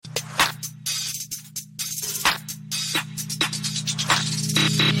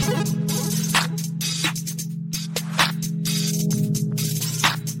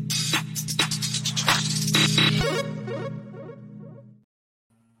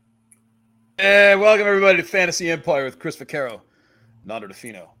And welcome everybody to Fantasy Empire with Chris Vaccaro, Nando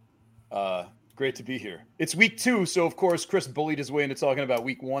DeFino. Great to be here. It's week 2, so of course Chris bullied his way into talking about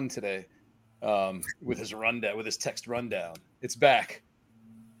week 1 today with his rundown, with his text rundown. It's back.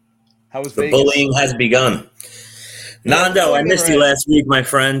 How was The Vegas? bullying has begun. Nando, I missed you last week, my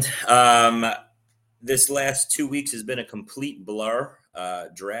friend. This last 2 weeks has been a complete blur.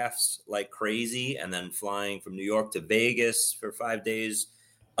 Drafts like crazy, and then flying from New York to Vegas for 5 days.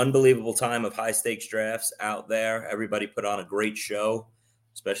 Unbelievable time of high-stakes drafts out there. Everybody put on a great show,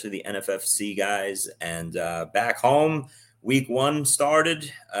 especially the NFFC guys. And back home, week 1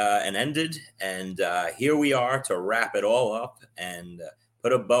 started and ended, and here we are to wrap it all up and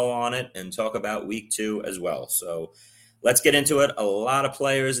put a bow on it and talk about week 2 as well. So let's get into it. A lot of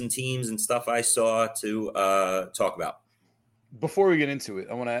players and teams and stuff I saw to talk about. Before we get into it,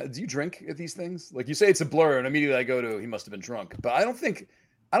 I want to. Do you drink at these things? Like you say, it's a blur, and immediately I go to he must have been drunk. But I don't think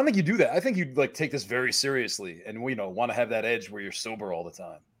you do that. I think you like take this very seriously, and want to have that edge where you're sober all the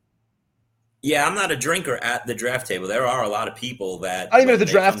time. Yeah, I'm not a drinker at the draft table. There are a lot of people that. Not even at the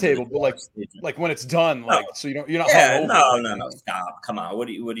draft table, but like when it's done, like so you're not. Yeah, no, stop. Come on, what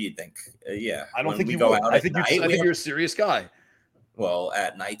do you think? Yeah, I don't think you go out. I think you're a serious guy. Well,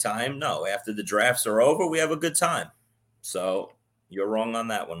 at nighttime, no. After the drafts are over, we have a good time. So you're wrong on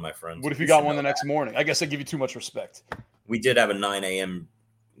that one, my friend. What if you got one the next morning? I guess I give you too much respect. We did have a 9 a.m.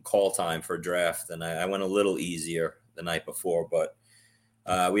 call time for draft, and I went a little easier the night before, but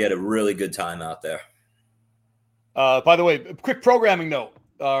we had a really good time out there. By the way, quick programming note.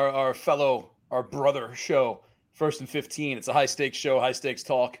 Our brother show, First and 15. It's a high-stakes show, high-stakes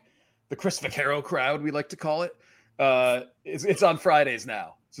talk. The Chris Vaccaro crowd, we like to call it. It's on Fridays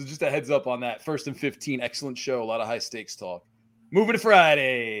now. So just a heads up on that. First and 15, excellent show. A lot of high-stakes talk. Moving to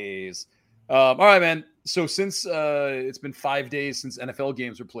Fridays. All right, man. So since it's been 5 days since NFL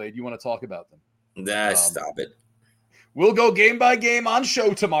games were played, you want to talk about them? Stop it. We'll go game by game on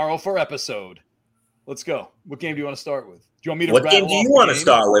show tomorrow for episode. Let's go. What game do you want to start with? Do you want me to? What game do you want to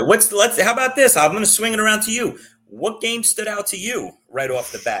start with? How about this? I'm going to swing it around to you. What game stood out to you right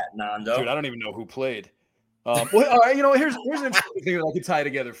off the bat, Nando? Dude, I don't even know who played. Well, all right, here's an interesting thing that I could tie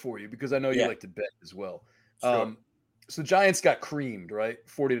together for you because I know you like to bet as well. Sure. So the Giants got creamed, right?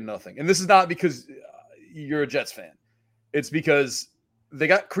 40-0. And this is not because you're a Jets fan. It's because they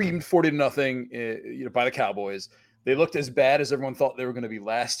got creamed 40-0, by the Cowboys. They looked as bad as everyone thought they were going to be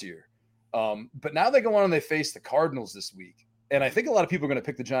last year. But now they go on and they face the Cardinals this week. And I think a lot of people are going to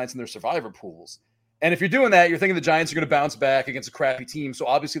pick the Giants in their survivor pools. And if you're doing that, you're thinking the Giants are going to bounce back against a crappy team. So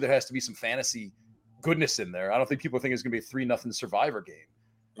obviously there has to be some fantasy goodness in there. I don't think people think it's going to be a 3-0 survivor game.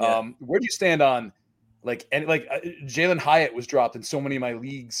 Yeah. Where do you stand on Jalen Hyatt was dropped in so many of my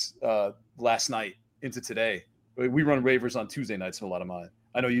leagues last night into today. We run waivers on Tuesday nights in a lot of mine.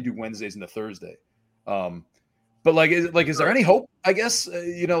 I know you do Wednesdays into Thursday. But is there any hope? I guess where are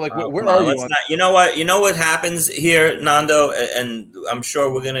you? You know what? You know what happens here, Nando, and I'm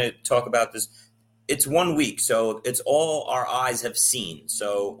sure we're going to talk about this. It's 1 week, so it's all our eyes have seen.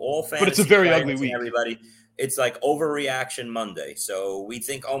 So all fans, but it's a very ugly week. Everybody, it's like overreaction Monday. So we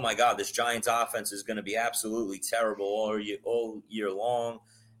think, oh my God, this Giants offense is going to be absolutely terrible all year long,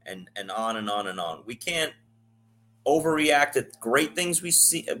 and on and on and on. We can't overreact to great things we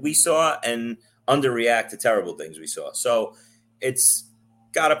saw and underreact to terrible things we saw. So it's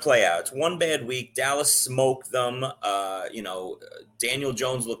got to play out. It's one bad week. Dallas smoked them. Daniel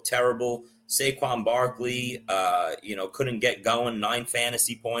Jones looked terrible. Saquon Barkley, couldn't get going. 9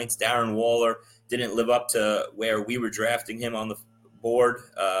 fantasy points. Darren Waller didn't live up to where we were drafting him on the board,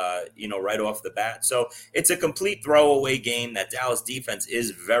 right off the bat. So it's a complete throwaway game. That Dallas defense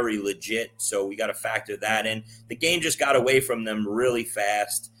is very legit. So we got to factor that in. The game just got away from them really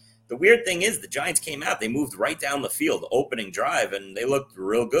fast. The weird thing is the Giants came out. They moved right down the field, opening drive, and they looked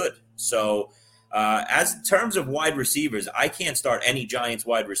real good. So as in terms of wide receivers, I can't start any Giants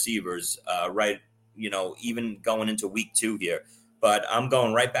wide receivers even going into week 2 here. But I'm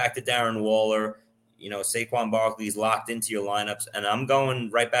going right back to Darren Waller. Saquon Barkley's locked into your lineups. And I'm going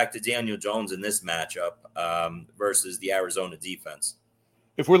right back to Daniel Jones in this matchup versus the Arizona defense.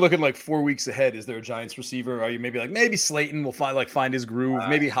 If we're looking like 4 weeks ahead, is there a Giants receiver? Are you maybe Slayton will find his groove?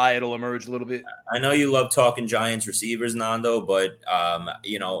 Maybe Hyatt will emerge a little bit. I know you love talking Giants receivers, Nando, but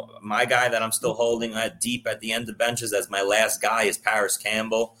my guy that I'm still holding deep at the end of benches as my last guy is Paris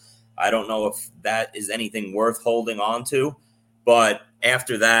Campbell. I don't know if that is anything worth holding on to, but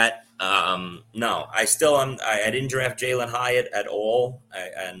after that, no. I didn't draft Jalen Hyatt at all,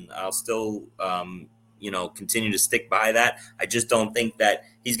 and I'll still continue to stick by that. I just don't think that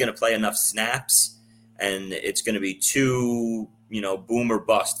he's going to play enough snaps, and it's going to be too boom or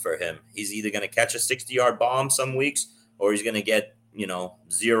bust for him. He's either going to catch a 60-yard bomb some weeks or he's going to get,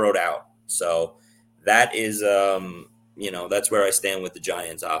 zeroed out. So that is, that's where I stand with the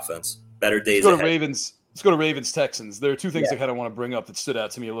Giants offense. Better days ahead. Let's go to Ravens Texans. There are two things Yeah. I kind of want to bring up that stood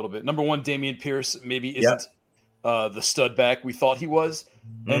out to me a little bit. Number one, Dameon Pierce maybe isn't the stud back we thought he was.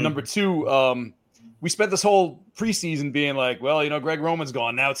 And number two, we spent this whole preseason being like, well, Greg Roman's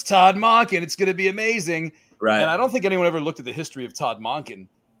gone. Now it's Todd Monken. It's going to be amazing. Right. And I don't think anyone ever looked at the history of Todd Monken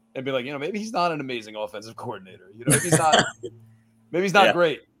and be like, maybe he's not an amazing offensive coordinator. Maybe he's not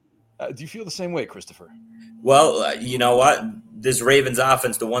great. Do you feel the same way, Christopher? Well, you know what? This Ravens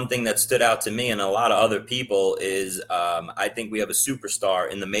offense, the one thing that stood out to me and a lot of other people is I think we have a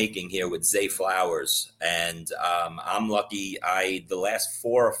superstar in the making here with Zay Flowers. And I'm lucky. The last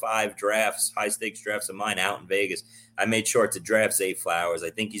 4 or 5 drafts, high-stakes drafts of mine out in Vegas, I made sure to draft Zay Flowers. I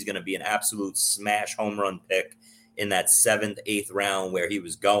think he's going to be an absolute smash home run pick in that 7th, 8th round where he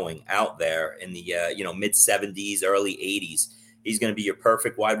was going out there in the mid-70s, early 80s. He's going to be your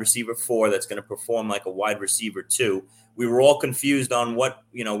perfect wide receiver 4 that's going to perform like a wide receiver 2. We were all confused on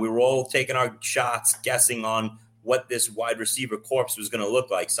we were all taking our shots, guessing on what this wide receiver corpse was going to look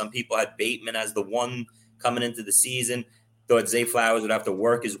like. Some people had Bateman as the one coming into the season, thought Zay Flowers would have to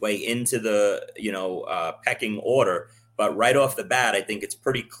work his way into the, pecking order. But right off the bat, I think it's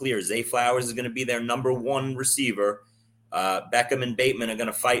pretty clear Zay Flowers is going to be their number 1 receiver. Beckham and Bateman are going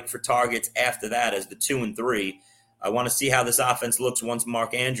to fight for targets after that as the 2 and 3. I want to see how this offense looks once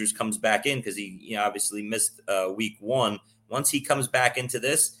Mark Andrews comes back in because he obviously missed week 1. Once he comes back into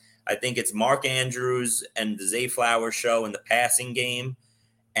this, I think it's Mark Andrews and the Zay Flowers show in the passing game.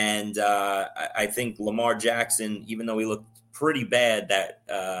 And I think Lamar Jackson, even though he looked pretty bad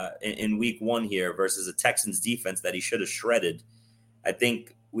that in week 1 here versus a Texans defense that he should have shredded, I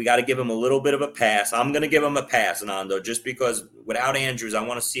think we got to give him a little bit of a pass. I'm going to give him a pass, Nando, just because without Andrews, I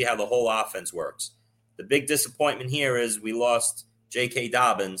want to see how the whole offense works. The big disappointment here is we lost J.K.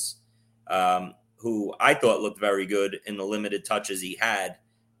 Dobbins, who I thought looked very good in the limited touches he had.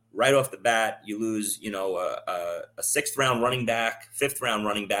 Right off the bat, you lose, a 6th-round running back, 5th-round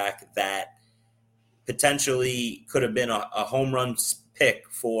running back that potentially could have been a home run pick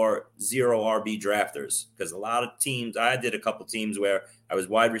for 0 RB drafters. Because a lot of teams, I did a couple teams where I was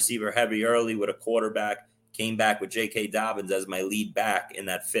wide receiver heavy early with a quarterback, came back with J.K. Dobbins as my lead back in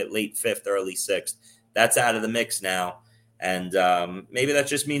that late 5th, early 6th. That's out of the mix now. And maybe that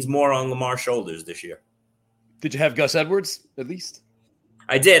just means more on Lamar's shoulders this year. Did you have Gus Edwards at least?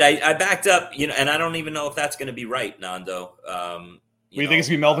 I did. I backed up, and I don't even know if that's going to be right, Nando. You think it's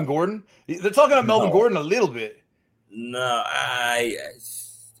going to be Melvin Gordon? They're talking about Melvin Gordon a little bit. No, I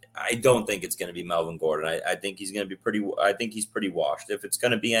don't think it's going to be Melvin Gordon. I think he's going to be he's pretty washed. If it's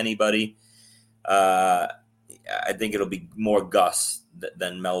going to be anybody, I think it'll be more Gus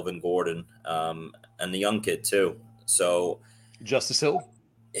than Melvin Gordon. And the young kid too. So Justice Hill,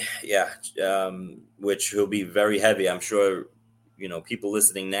 yeah, which he'll be very heavy. I'm sure, people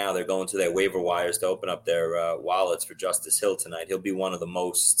listening now, they're going to their waiver wires to open up their wallets for Justice Hill tonight. He'll be one of the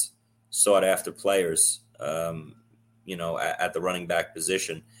most sought after players, at the running back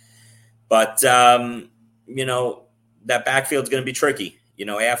position. But, that backfield's going to be tricky.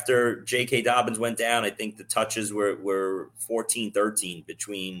 After J.K. Dobbins went down, I think the touches were 14-13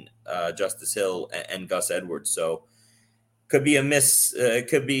 between Justice Hill and Gus Edwards. So could be a miss. It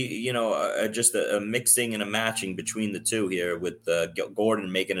could be, just a mixing and a matching between the two here with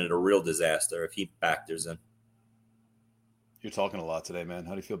Gordon making it a real disaster if he factors in. You're talking a lot today, man.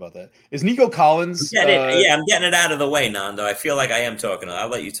 How do you feel about that? Is Nico Collins? I'm getting it out of the way, Nando. I feel like I am talking. I'll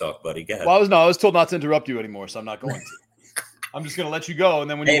let you talk, buddy. Go ahead. Well, I was told not to interrupt you anymore, so I'm not going to. I'm just going to let you go, and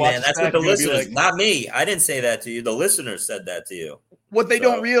then when you watch that's back, what the listeners, not me. I didn't say that to you. The listeners said that to you. What they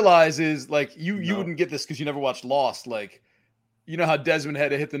don't realize is, you wouldn't get this because you never watched Lost. You know how Desmond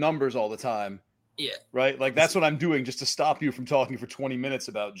had to hit the numbers all the time. Yeah. Right? That's what I'm doing just to stop you from talking for 20 minutes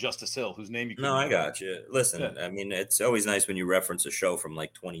about Justice Hill, whose name you couldn't I got you. Listen, I mean, it's always nice when you reference a show from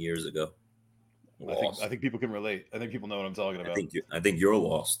 20 years ago. I think people can relate. I think people know what I'm talking about. I think you're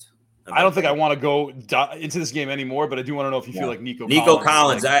lost. I don't think I want to go into this game anymore, but I do want to know if you feel like Nico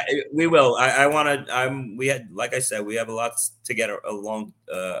Collins. We will. I want to. We had, like I said, we have a lot to get along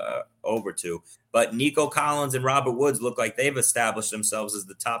over to. But Nico Collins and Robert Woods look like they've established themselves as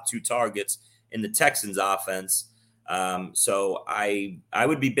the top 2 targets in the Texans offense. So I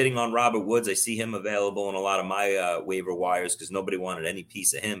would be bidding on Robert Woods. I see him available in a lot of my waiver wires because nobody wanted any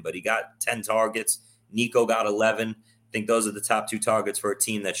piece of him. But he got 10 targets. Nico got 11. I think those are the top 2 targets for a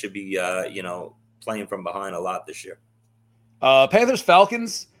team that should be, playing from behind a lot this year. Panthers,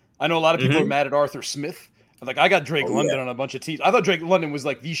 Falcons. I know a lot of people are mad at Arthur Smith Like I got Drake Oh, London yeah. on a bunch of teams. I thought Drake London was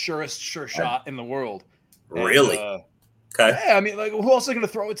like the sure shot in the world. Really? And, Okay. yeah, I mean, like who else are they going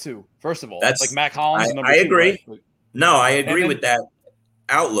to throw it to? First of all, like Mac Hollins is number I 2, right? agree. No, I agree then, with that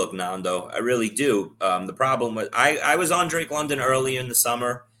outlook, Nando. I really do. The problem with I was on Drake London early in the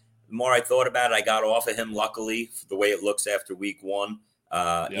summer. The more I thought about it, I got off of him. Luckily, the way it looks after week 1,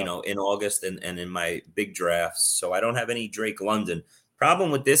 Yeah. in August and in my big drafts. So I don't have any Drake London.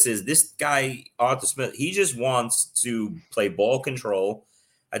 Problem with this is this guy Arthur Smith. He just wants to play ball control.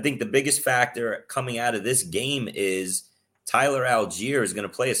 I think the biggest factor coming out of this game is Tyler Algier is going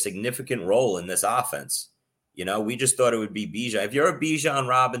to play a significant role in this offense. We just thought it would be Bijan. If you're a Bijan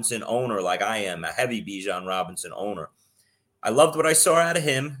Robinson owner like I am, a heavy Bijan Robinson owner, I loved what I saw out of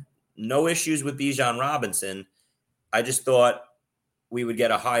him. No issues with Bijan Robinson. I just thought we would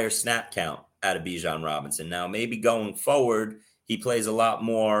get a higher snap count out of Bijan Robinson. Now, maybe going forward, he plays a lot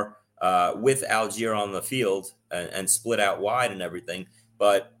more with Algier on the field and split out wide and everything.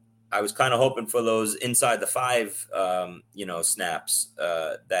 But I was kind of hoping for those inside the 5, snaps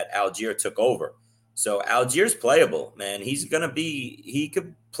that Algier took over. So Algier's playable, man. He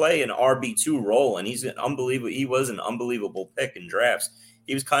could play an RB2 role, and he was an unbelievable pick in drafts.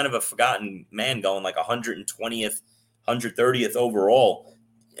 He was kind of a forgotten man going like 120th, 130th overall.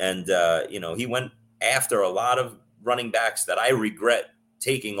 And, he went after a lot of running backs that I regret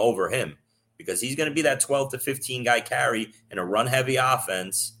taking over him because he's going to be that 12 to 15 guy carry in a run heavy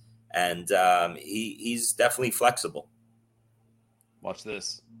offense. And he's definitely flexible. Watch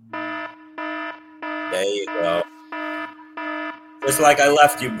this. There you go. Just like I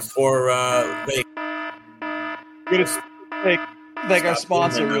left you before they. Thank our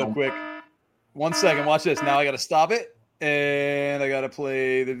sponsor real quick. 1 second. Watch this. Now I got to stop it and I got to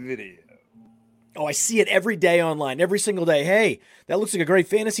play the video. Oh, I see it every day online, every single day. Hey, that looks like a great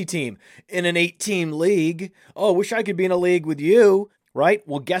fantasy team in an 8-team league. Oh, wish I could be in a league with you, right?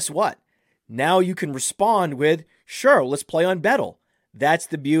 Well, guess what? Now you can respond with, sure, let's play on Bettle. That's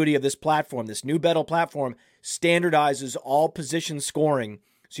the beauty of this platform. This new Bettle platform standardizes all position scoring.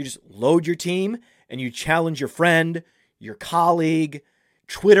 So you just load your team and you challenge your friend, your colleague,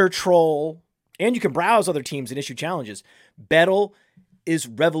 Twitter troll, and you can browse other teams and issue challenges. Bettle is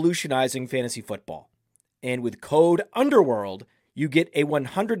revolutionizing fantasy football. And with code Underworld, you get a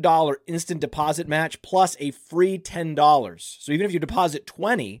 $100 instant deposit match plus a free $10. So even if you deposit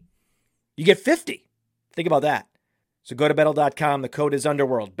 $20, you get $50. Think about that. So go to Bettle.com. The code is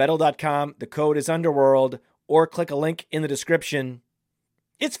Underworld. Bettle.com. The code is Underworld. Or click a link in the description.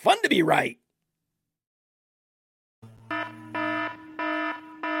 It's fun to be right.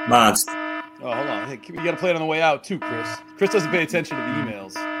 Monster. Oh, hold on. Hey, you got to play it on the way out too, Chris. Chris doesn't pay attention to the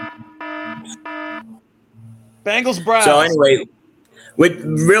emails. Bengals Browns. So anyway,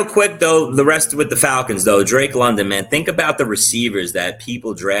 real quick though, the rest with the Falcons though, Drake London, man, think about the receivers that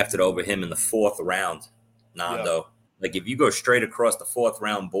people drafted over him in the 4th round, Nando. Yeah. Like if you go straight across the 4th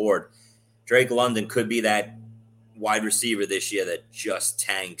round board, Drake London could be that wide receiver this year that just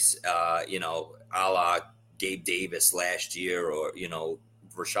tanks, a la Gabe Davis last year or,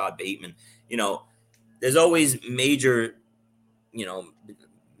 Rashad Bateman. There's always major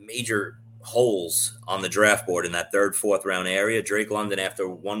holes on the draft board in that 3rd, 4th round area. Drake London after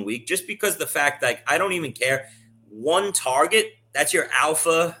 1 week, just because the fact that I don't even care. 1 target, that's your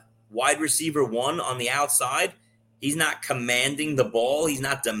alpha wide receiver 1 on the outside. He's not commanding the ball. He's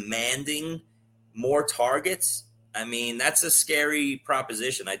not demanding more targets. I mean, that's a scary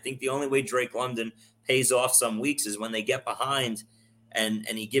proposition. I think the only way Drake London pays off some weeks is when they get behind and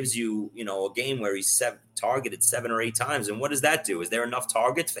he gives you, a game where he's targeted 7 or 8 times. And what does that do? Is there enough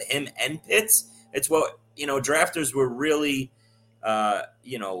targets for him and Pitts? It's what, drafters were really,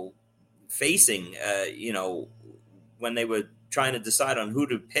 facing, when they were trying to decide on who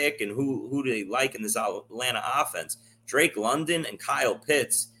to pick and who do they like in this Atlanta offense. Drake London and Kyle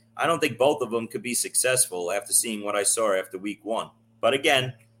Pitts, I don't think both of them could be successful after seeing what I saw after week 1. But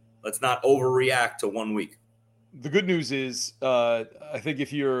again, let's not overreact to 1 week. The good news is, I think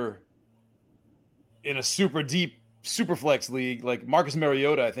if you're in a super deep, super flex league, like Marcus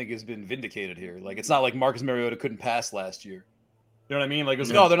Mariota, I think has been vindicated here. Like, it's not like Marcus Mariota couldn't pass last year. You know what I mean? Like, it's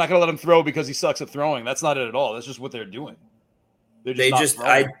no, they're not going to let him throw because he sucks at throwing. That's not it at all. That's just what they're doing. They want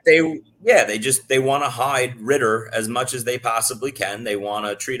to hide Ritter as much as they possibly can. They want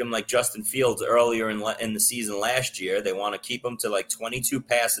to treat him like Justin Fields earlier in the season last year. They want to keep him to like 22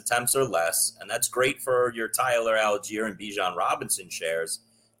 pass attempts or less, and that's great for your Tyler Algier and Bijan Robinson shares.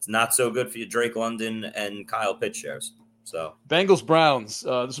 It's not so good for your Drake London and Kyle Pitts shares. So Bengals Browns.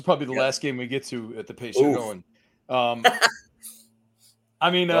 This will probably be the last game we get to at the pace you're going. I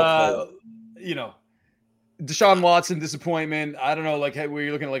mean, Deshaun Watson disappointment. I don't know, like where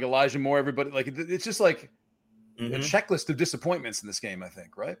you're looking at like Elijah Moore, everybody like it's just like a checklist of disappointments in this game, I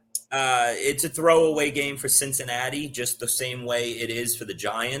think, right? It's a throwaway game for Cincinnati, just the same way it is for the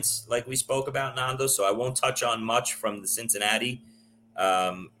Giants, like we spoke about, Nando. So I won't touch on much from the Cincinnati,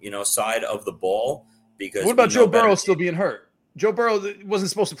 side of the ball because. What about Joe Burrow still being hurt? Joe Burrow wasn't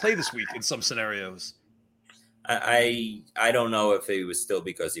supposed to play this week in some scenarios. I don't know if it was still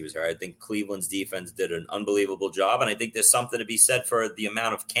because he was hurt. I think Cleveland's defense did an unbelievable job, and I think there's something to be said for the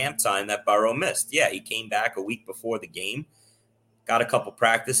amount of camp time that Burrow missed. Yeah, he came back a week before the game, got a couple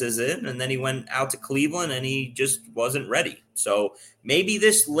practices in, and then he went out to Cleveland, and he just wasn't ready. So maybe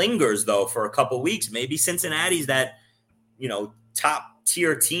this lingers, though, for a couple weeks. Maybe Cincinnati's that,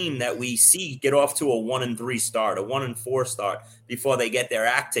 top-tier team that we see get off to a 1-3 start, a 1-4 start before they get their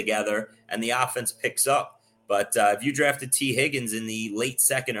act together and the offense picks up. But if you drafted T. Higgins in the late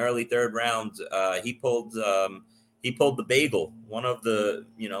second, early third round, he pulled the bagel, one of the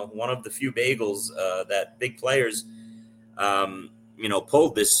few bagels that big players,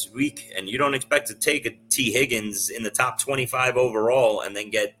 pulled this week. And you don't expect to take a T. Higgins in the top 25 overall and then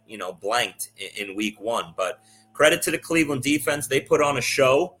get blanked in week one. But credit to the Cleveland defense, they put on a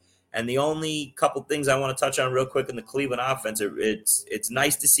show. And the only couple things I want to touch on real quick in the Cleveland offense, it's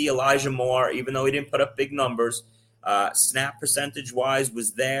nice to see Elijah Moore, even though he didn't put up big numbers. Snap percentage-wise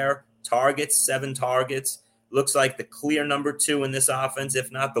was there. Targets, 7 targets. Looks like the clear number 2 in this offense,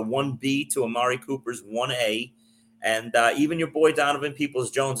 if not the 1B to Amari Cooper's 1A. And even your boy Donovan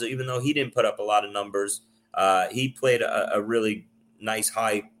Peoples-Jones, even though he didn't put up a lot of numbers, he played a really nice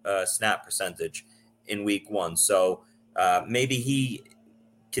high snap percentage in week 1. So maybe he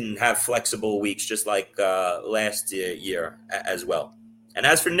can have flexible weeks just like last year as well. And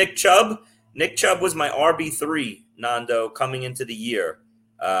as for Nick Chubb was my RB3, Nando, coming into the year.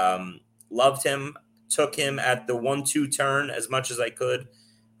 Loved him, took him at the 1-2 turn as much as I could.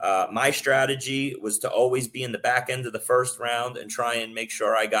 My strategy was to always be in the back end of the first round and try and make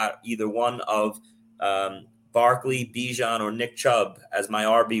sure I got either one of Barkley, Bijan, or Nick Chubb as my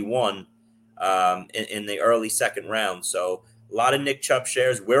RB1 in the early second round. So a lot of Nick Chubb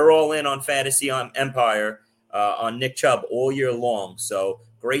shares. We're all in on Fantasy on Empire on Nick Chubb all year long. So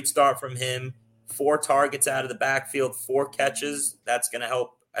great start from him. 4 targets out of the backfield, 4 catches. That's going to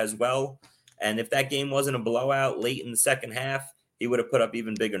help as well. And if that game wasn't a blowout late in the second half, he would have put up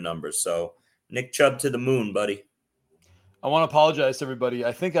even bigger numbers. So Nick Chubb to the moon, buddy. I want to apologize to everybody.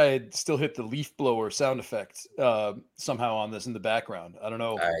 I think I had still hit the leaf blower sound effect somehow on this in the background. I don't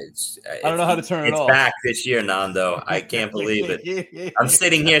know. I don't know how to turn it off. It's back this year, Nando. I can't believe it. I'm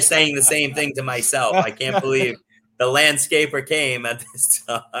sitting here saying the same thing to myself. I can't believe the landscaper came at this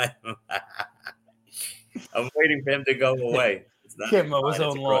time. I'm waiting for him to go away. Can't mow his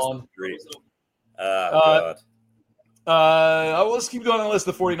own lawn. God. Let's keep going on the list.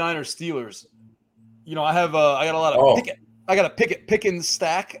 The 49ers, Steelers. I got a lot of Pickett. I got a Pickens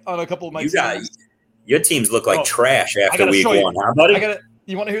stack on a couple of my teams. Your teams look like trash after week 1, huh, buddy?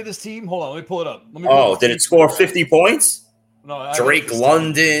 You want to hear this team? Hold on, let me pull it up. Did it score 50 points? No, Drake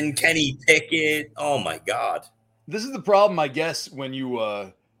London, Kenny Pickett. Oh my God. This is the problem, I guess, when you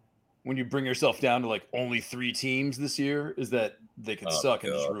bring yourself down to like only 3 teams this year, is that they can suck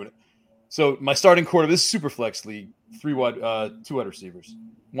and just ruin it. So my starting quarter, this is super flex league, 2 wide receivers,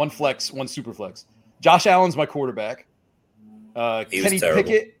 1 flex, 1 super flex. Josh Allen's my quarterback.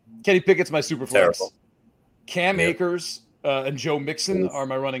 Kenny Pickett's my super flex. Cam Akers and Joe Mixon are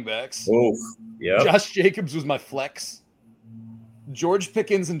my running backs. Josh Jacobs was my flex. George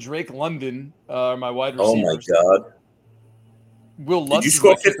Pickens and Drake London are my wide receivers. Oh my God. Will Lutz, did you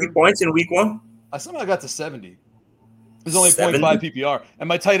score 50 points in week 1? I somehow got to 70. There's only 0.5 PPR. And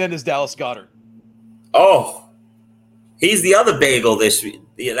my tight end is Dallas Goedert. Oh, he's the other bagel this week.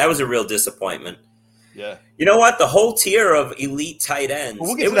 Yeah, that was a real disappointment. Yeah. You know what? The whole tier of elite tight ends. Well,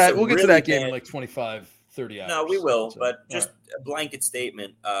 we'll get to that. We'll get to that game in like 25, 30 hours. No, we will. But just a blanket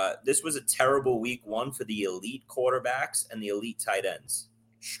statement. This was a terrible week 1 for the elite quarterbacks and the elite tight ends.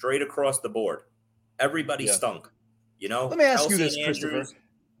 Straight across the board. Everybody stunk. Let me ask you this, Christopher.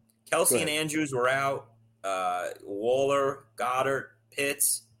 Kelsey and Andrews were out. Waller, Goddard,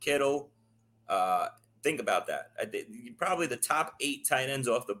 Pitts, Kittle. Think about that. Probably the top 8 tight ends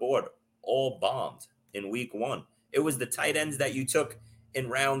off the board all bombed in week 1. It was the tight ends that you took in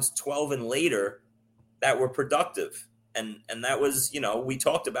rounds 12 and later that were productive. And that was, we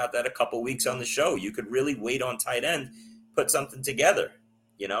talked about that a couple weeks on the show. You could really wait on tight end, put something together,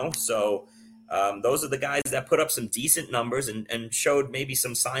 So those are the guys that put up some decent numbers and showed maybe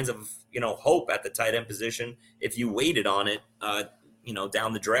some signs of, hope at the tight end position if you waited on it,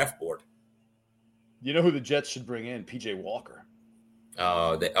 down the draft board. You know who the Jets should bring in? PJ Walker.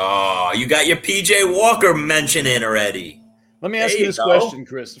 You got your PJ Walker mention in already. Let me ask you this question,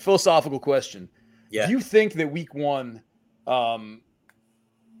 Chris. Philosophical question. Yeah. Do you think that week one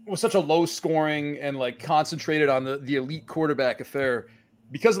was such a low scoring and like concentrated on the elite quarterback affair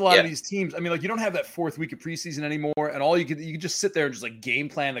because a lot of these teams, I mean, like you don't have that fourth week of preseason anymore, and all you could just sit there and just like game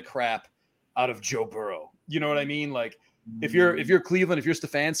plan the crap out of Joe Burrow. You know what I mean? Like if you're Cleveland, if you're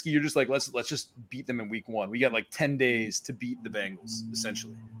Stefanski, you're just like let's just beat them in week one. We got like 10 days to beat the Bengals,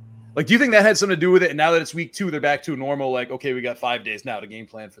 essentially. Like, do you think that had something to do with it? And now that it's week 2, they're back to a normal, like, okay, we got 5 days now to game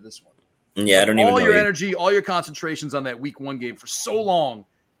plan for this one. Yeah, like, I don't even know. All your energy, all your concentrations on that week 1 game for so long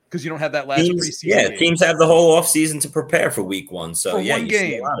because you don't have that last preseason game. Teams have the whole offseason to prepare for week 1. So, for one you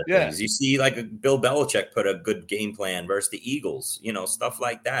game. see a lot of things. You see, like, Bill Belichick put a good game plan versus the Eagles, stuff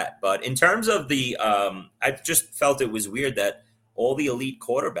like that. But in terms of the I just felt it was weird that all the elite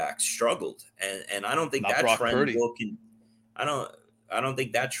quarterbacks struggled. And I don't think that trend will I don't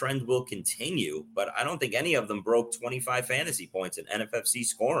think that trend will continue, but I don't think any of them broke 25 fantasy points in NFFC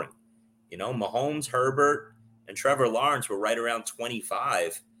scoring. Mahomes, Herbert, and Trevor Lawrence were right around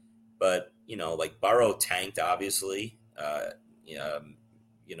 25, but, like Burrow tanked, obviously.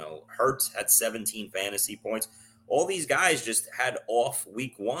 Hurts had 17 fantasy points. All these guys just had off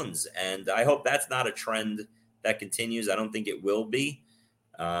week 1s, and I hope that's not a trend that continues. I don't think it will be.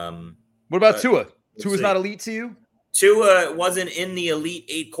 What about Tua? Tua's not elite to you? Tua wasn't in the elite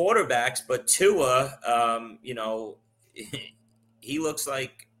 8 quarterbacks, but Tua, he looks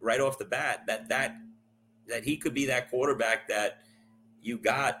like right off the bat that he could be that quarterback that you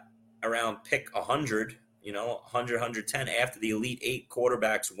got around pick 100, 100, 110 after the elite 8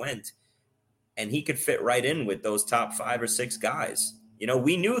 quarterbacks went, and he could fit right in with those top 5 or 6 guys.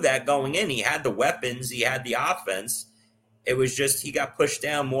 We knew that going in. He had the weapons, he had the offense. It was just he got pushed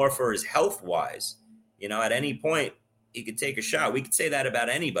down more for his health-wise. At any point, he could take a shot. We could say that about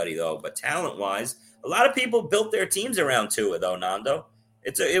anybody, though. But talent-wise, a lot of people built their teams around Tua, though, Nando.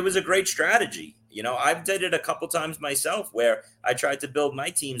 It was a great strategy. I've did it a couple times myself where I tried to build my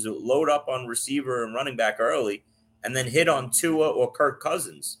teams to load up on receiver and running back early and then hit on Tua or Kirk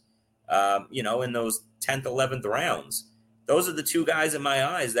Cousins, in those 10th, 11th rounds. Those are the 2 guys in my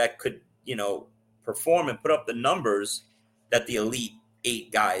eyes that could, perform and put up the numbers that the elite 8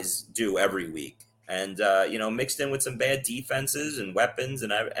 guys do every week. And, mixed in with some bad defenses and weapons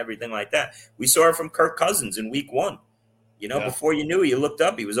and everything like that. We saw it from Kirk Cousins in week 1. Before you knew it, you looked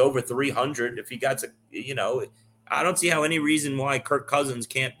up, he was over 300. If he got to, I don't see how any reason why Kirk Cousins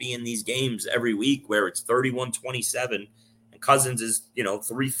can't be in these games every week where it's 31-27 and Cousins is,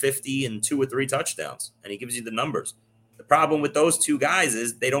 350 and 2 or 3 touchdowns. And he gives you the numbers. The problem with those 2 guys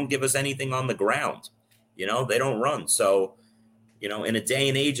is they don't give us anything on the ground. They don't run. So, in a day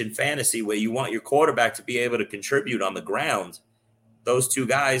and age in fantasy where you want your quarterback to be able to contribute on the ground, those 2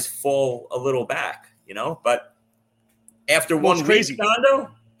 guys fall a little back, But after 1 week,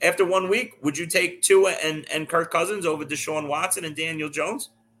 Nando, after 1 week, would you take Tua and Kirk Cousins over Deshaun Watson and Daniel Jones?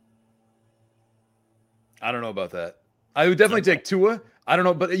 I don't know about that. I would definitely take Tua. I don't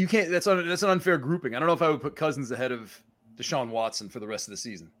know, but you can't. That's an unfair grouping. I don't know if I would put Cousins ahead of Deshaun Watson for the rest of the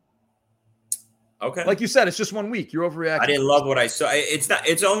season. Okay. Like you said, it's just 1 week. You're overreacting. I didn't love what I saw.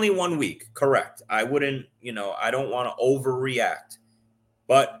 It's only 1 week. Correct. I wouldn't, I don't want to overreact,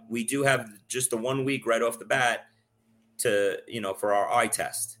 but we do have just the 1 week right off the bat to, for our eye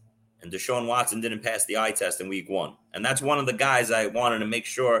test. And Deshaun Watson didn't pass the eye test in week 1. And that's one of the guys I wanted to make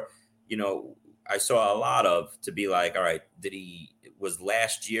sure, I saw a lot of to be like, all right, was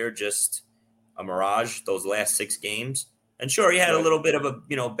last year just a mirage, those last 6 games? And sure, he had a little bit of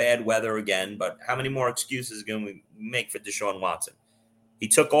a, bad weather again, but how many more excuses can we make for Deshaun Watson? He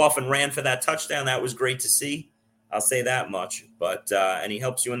took off and ran for that touchdown. That was great to see. I'll say that much. But and he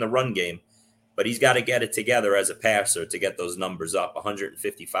helps you in the run game. But he's got to get it together as a passer to get those numbers up.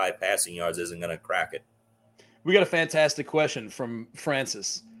 155 passing yards isn't going to crack it. We got a fantastic question from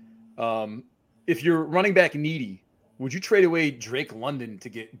Francis. If you're running back needy, would you trade away Drake London to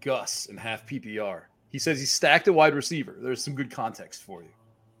get Gus in half PPR? He says he's stacked at wide receiver. There's some good context for you.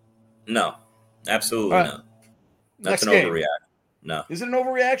 No, absolutely not. That's an overreaction. No. Is it an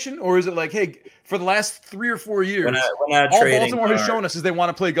overreaction, or is it like, hey, for the last 3 or 4 years, all Baltimore has shown us is they want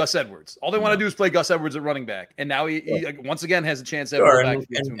to play Gus Edwards. All they want to do is play Gus Edwards at running back, and now he once again has a chance to have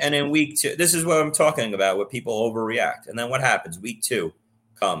and in week 2, this is what I'm talking about, where people overreact. And then what happens? Week 2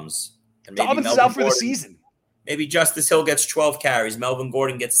 comes, and maybe Dobbins is out for the season. Maybe Justice Hill gets 12 carries. Melvin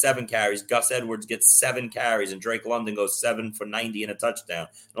Gordon gets 7 carries. Gus Edwards gets 7 carries. And Drake London goes 7 for 90 and a touchdown.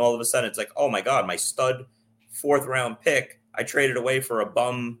 And all of a sudden, it's like, oh, my God, my stud 4th-round pick, I traded away for a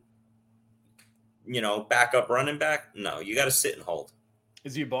bum, backup running back? No, you got to sit and hold.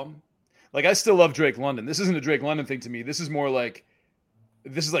 Is he a bum? Like, I still love Drake London. This isn't a Drake London thing to me. This is more like,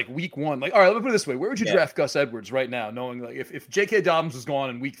 this is like week one. Like, all right, let me put it this way. Where would you draft Gus Edwards right now, knowing like if J.K. Dobbins was gone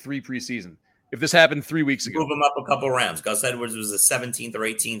in week 3 preseason, if this happened 3 weeks ago? Move him up a couple rounds. Gus Edwards was a 17th or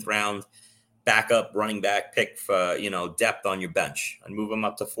 18th round backup running back pick for, depth on your bench, and move him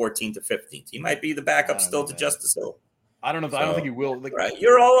up to 14th or 15th. He might be the backup still to Justice Hill. I don't know. I don't think he will. Like, right.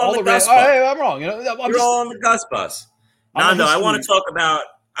 You're all on the Gus bus. I'm wrong. You're all on the Gus bus. Nando, I want to talk about.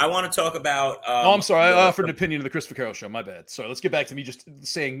 I'm sorry. I offered an opinion of the Christopher Carroll show. My bad. Sorry. Let's get back to me just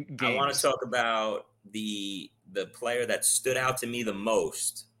saying games. I want to talk about the player that stood out to me the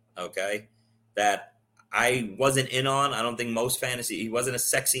most. Okay, that I wasn't in on. I don't think most fantasy. He wasn't a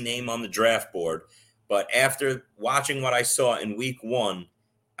sexy name on the draft board, but after watching what I saw in week 1,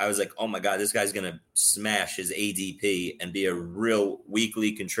 I was like, oh my God, this guy's gonna smash his ADP and be a real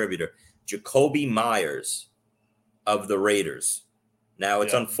weekly contributor. Jacoby Myers of the Raiders. Now,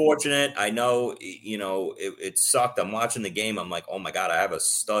 it's unfortunate. I know, it sucked. I'm watching the game. I'm like, oh, my God, I have a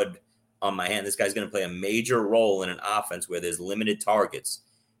stud on my hand. This guy's going to play a major role in an offense where there's limited targets.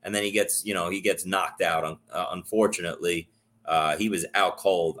 And then he gets knocked out. Unfortunately, he was out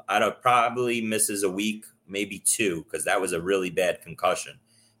cold. I'd probably misses a week, maybe 2, because that was a really bad concussion.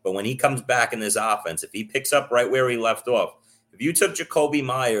 But when he comes back in this offense, if he picks up right where he left off, if you took Jacoby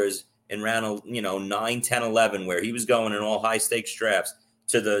Myers in round 9, 10, 11, where he was going in all high stakes drafts,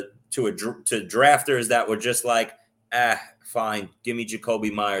 to drafters that were just like, fine, give me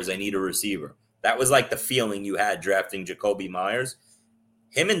Jacoby Myers. I need a receiver. That was like the feeling you had drafting Jacoby Myers.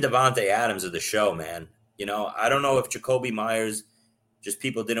 Him and Devontae Adams are the show, man. I don't know if Jacoby Myers, just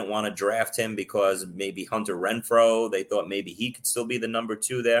people didn't want to draft him because maybe Hunter Renfrow, they thought maybe he could still be the number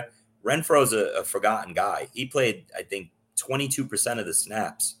 2 there. Renfro's a forgotten guy. He played, I think, 22% of the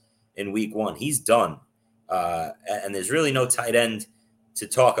snaps in week 1. He's done. And there's really no tight end to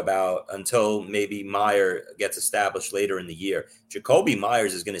talk about until maybe Meyer gets established later in the year. Jacoby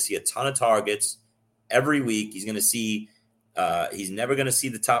Myers is going to see a ton of targets every week. He's going to see he's never going to see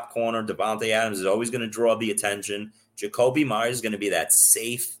the top corner. Devontae Adams is always going to draw the attention. Jacoby Myers is going to be that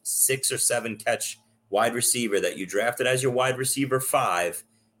safe 6 or 7 catch wide receiver that you drafted as your wide receiver 5.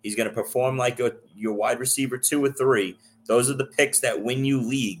 He's going to perform like your wide receiver 2 or 3. Those are the picks that win you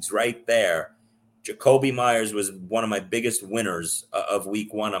leagues right there. Jacoby Myers was one of my biggest winners of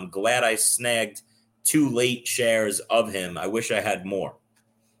week 1. I'm glad I snagged 2 late shares of him. I wish I had more.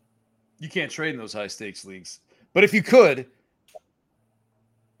 You can't trade in those high stakes leagues. But if you could,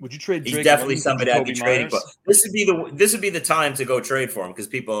 would you trade Drake? He's definitely somebody I'd be trading for. This would be the time to go trade for him, because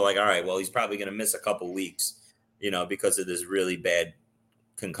people are like, all right, well, he's probably going to miss a couple weeks, because of this really bad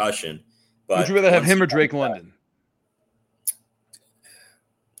concussion. But would you rather have him or Drake London?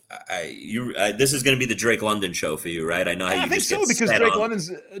 This is going to be the Drake London show for you, right? I know how you think so, because Drake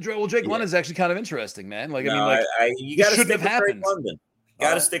London's actually kind of interesting, man. Like, you got to stick with Drake London.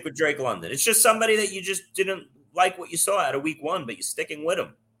 Got to stick with Drake London. It's just somebody that you just didn't like what you saw out of week 1, but you're sticking with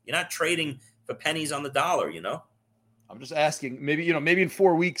him. You're not trading for pennies on the dollar, I'm just asking. Maybe in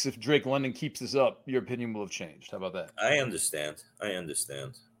 4 weeks, if Drake London keeps this up, your opinion will have changed. How about that? I understand.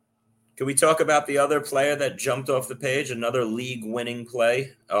 Can we talk about the other player that jumped off the page? Another league-winning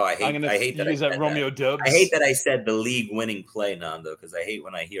play. Oh, I hate that. Use that Romeo Doubs. I hate that I said the league-winning play, Nando, because I hate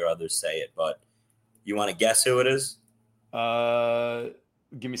when I hear others say it. But you want to guess who it is?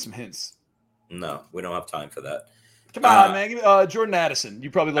 Give me some hints. No, we don't have time for that. Come on, man. Give me, Jordan Addison. You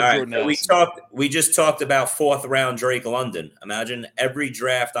probably love Jordan Addison. We just talked about 4th round Drake London. Imagine every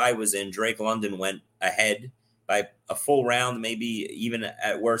draft I was in, Drake London went ahead by a full round, maybe even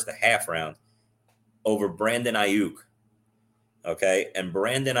at worst a half round, over Brandon Aiyuk. Okay, and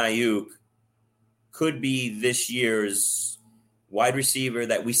Brandon Aiyuk could be this year's wide receiver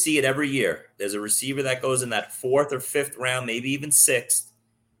that we see it every year. There's a receiver that goes in that 4th or 5th round, maybe even 6th,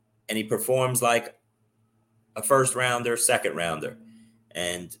 and he performs like a 1st rounder, 2nd rounder.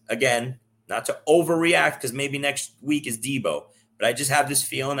 And again, not to overreact, because maybe next week is Debo, but I just have this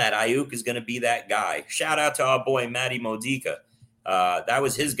feeling that Aiyuk is going to be that guy. Shout out to our boy Matty Modica. That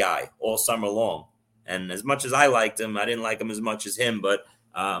was his guy all summer long. And as much as I liked him, I didn't like him as much as him, but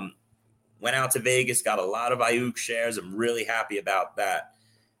went out to Vegas, got a lot of Aiyuk shares. I'm really happy about that.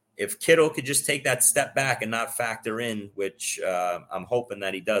 If Kittle could just take that step back and not factor in, which I'm hoping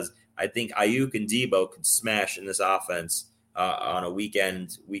that he does, I think Aiyuk and Debo could smash in this offense on a week-in,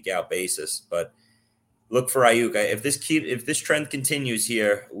 week-out basis. But look for Aiyuk. If this trend continues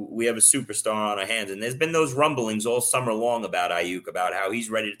here, we have a superstar on our hands. And there's been those rumblings all summer long about Aiyuk, about how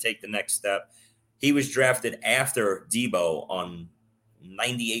he's ready to take the next step. He was drafted after Debo on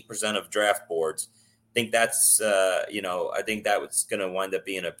 98% of draft boards. think that's, I think that was going to wind up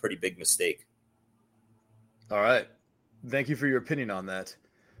being a pretty big mistake. All right. Thank you for your opinion on that.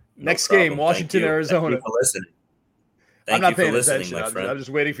 No Next problem. game, Washington, Arizona. Thank you for listening. I'm not paying listening, attention. my friend. I'm just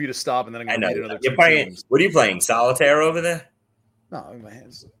waiting for you to stop, and then I'm I going to know. read another You're two playing, teams. what are you playing? Solitaire over there? No, in my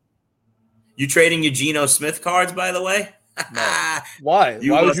hands. You trading your Geno Smith cards, by the way? No. Why?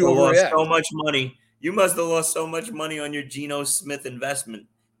 You Why would must you have lost overreact? so much money. You must have lost so much money on your Geno Smith investment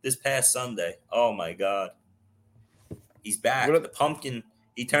this past Sunday. Oh, my God. He's back. The pumpkin.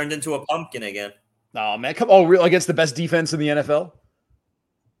 He turned into a pumpkin again. Oh, man. Come on. Real against the best defense in the NFL?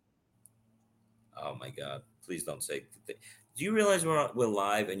 Oh, my God. Please don't say. Do you realize we're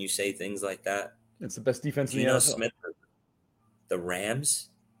live and you say things like that? It's the best defense in the Geno NFL. Smith, the Rams?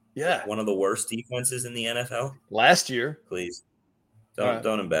 Yeah. One of the worst defenses in the NFL? Last year. Please.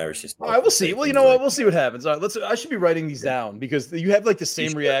 Don't embarrass yourself. All right, we'll see. Well, you know what? We'll see what happens. All right, I should be writing these down because you have like the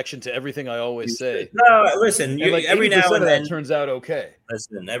same reaction to everything I always say. No, listen. And like every now and then that turns out okay.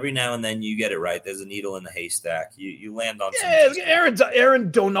 Listen, every now and then you get it right. There's a needle in the haystack. You land on. Yeah, Aaron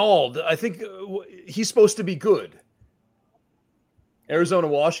Donald. I think he's supposed to be good. Arizona,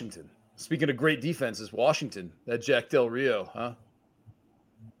 Washington. Speaking of great defenses, Washington. That Jack Del Rio, huh?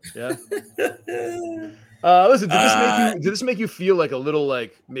 Yeah. Listen, did this make you feel like a little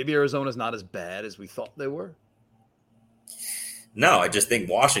like maybe Arizona's not as bad as we thought they were? No, I just think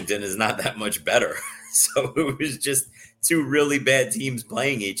Washington is not that much better. So it was just two really bad teams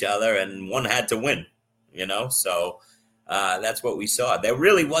playing each other, and one had to win. So that's what we saw. There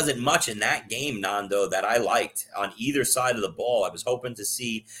really wasn't much in that game, Nando, that I liked on either side of the ball. I was hoping to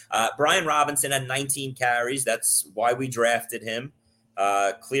see Brian Robinson had 19 carries. That's why we drafted him.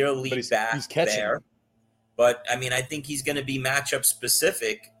 Clearly he's catching there. Him. But, I mean, I think he's going to be matchup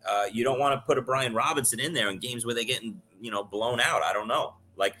specific. You don't want to put a Brian Robinson in there in games where they're getting, blown out. I don't know.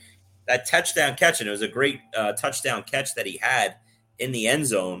 Like that touchdown catch, and it was a great touchdown catch that he had in the end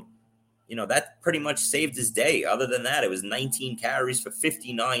zone. That pretty much saved his day. Other than that, it was 19 carries for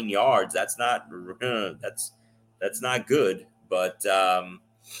 59 yards. That's not that's not good. But,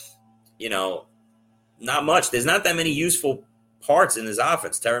 not much. There's not that many useful parts in his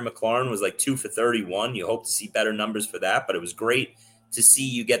offense. Terry McLaurin was like 2 for 31. You hope to see better numbers for that, but it was great to see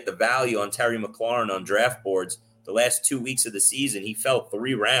you get the value on Terry McLaurin on draft boards. The last 2 weeks of the season, he fell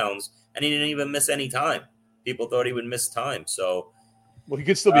 3 rounds, and he didn't even miss any time. People thought he would miss time. So, well, he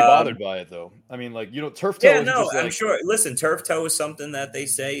could still be bothered by it, though. I mean, like, turf toe. Yeah, no, I'm sure. Listen, turf toe is something that they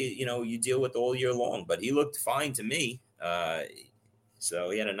say, you deal with all year long, but he looked fine to me.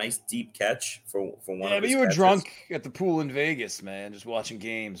 So he had a nice deep catch for one of his Yeah, but you were catches. drunk at the pool in Vegas, man, just watching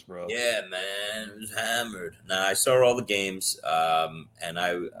games, bro. Yeah, man, it was hammered. Nah, I saw all the games, and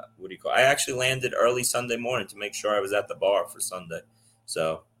I actually landed early Sunday morning to make sure I was at the bar for Sunday.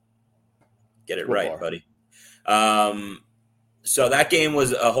 So get it right, buddy. So that game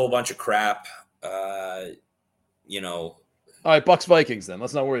was a whole bunch of crap. All right, Bucks Vikings then.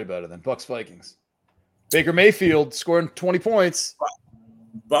 Let's not worry about it then. Bucks Vikings. Baker Mayfield scoring 20 points.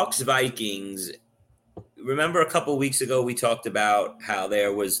 Bucks Vikings. Remember a couple weeks ago we talked about how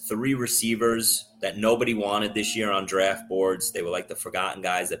there was 3 receivers that nobody wanted this year on draft boards. They were like the forgotten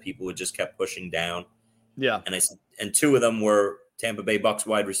guys that people would just kept pushing down. Yeah. And 2 of them were Tampa Bay Bucks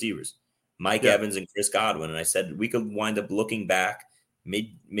wide receivers, Mike Evans and Chris Godwin. And I said we could wind up looking back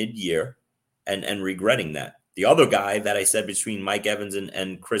mid-year and regretting that. The other guy that I said between Mike Evans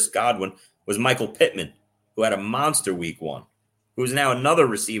and Chris Godwin was Michael Pittman, who had a monster week 1. Who's now another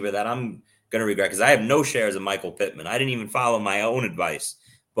receiver that I'm going to regret because I have no shares of Michael Pittman. I didn't even follow my own advice.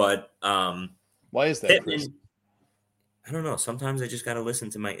 But why is that, Pittman, Chris? I don't know. Sometimes I just got to listen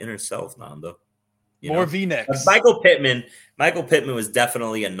to my inner self, Nando. More V-necks. Michael Pittman was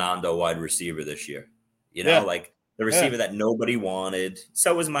definitely a Nando wide receiver this year. Like the receiver that nobody wanted.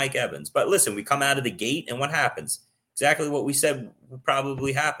 So was Mike Evans. But listen, we come out of the gate, and what happens? Exactly what we said would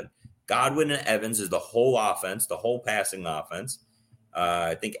probably happen. Godwin and Evans is the whole offense, the whole passing offense.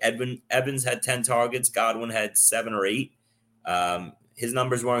 I think Evans had 10 targets. Godwin had 7 or 8. His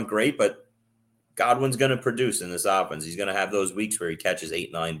numbers weren't great, but Godwin's going to produce in this offense. He's going to have those weeks where he catches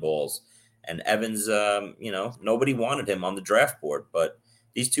 8, 9 balls. And Evans, nobody wanted him on the draft board, but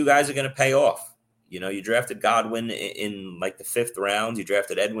these 2 guys are going to pay off. You drafted Godwin in like the 5th round. You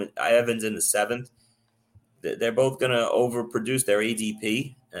drafted Evans in the 7th. They're both going to overproduce their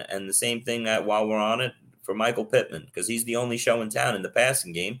ADP. And the same thing while we're on it for Michael Pittman, because he's the only show in town in the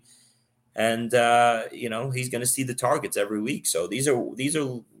passing game. And, he's going to see the targets every week. So these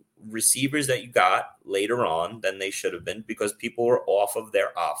are receivers that you got later on than they should have been because people were off of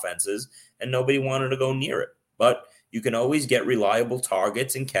their offenses and nobody wanted to go near it. But you can always get reliable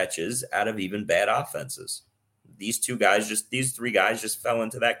targets and catches out of even bad offenses. These three guys just fell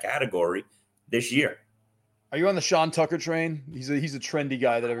into that category this year. Are you on the Sean Tucker train? He's a trendy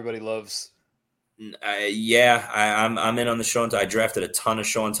guy that everybody loves. I'm in on the Sean. I drafted a ton of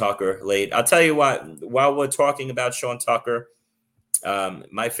Sean Tucker late. I'll tell you what. While we're talking about Sean Tucker,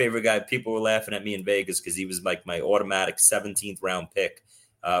 my favorite guy. People were laughing at me in Vegas because he was like my automatic 17th round pick.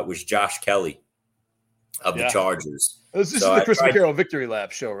 Was Josh Kelly of the Chargers. This is the Chris McCarroll victory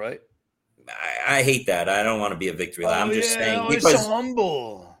lap show, right? I hate that. I don't want to be a victory lap. I'm just saying he's so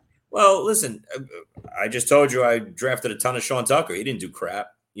humble. Well, listen, I just told you I drafted a ton of Sean Tucker. He didn't do crap,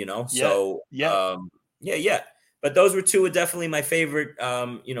 Yeah. But those were two of definitely my favorite,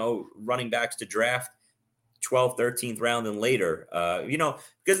 running backs to draft 12th, 13th round and later,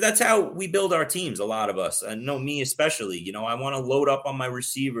 because that's how we build our teams. A lot of us, I know me especially, I want to load up on my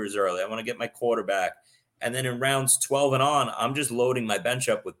receivers early. I want to get my quarterback. And then in rounds 12 and on, I'm just loading my bench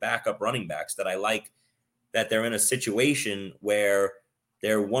up with backup running backs that I like, that they're in a situation where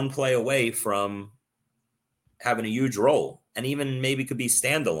they're one play away from having a huge role and even maybe could be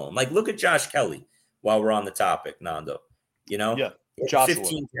standalone. Like, look at Josh Kelly while we're on the topic, Nando. Yeah, Joshua.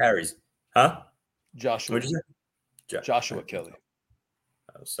 15 carries. Huh? Joshua. What'd you say? Joshua Kelly.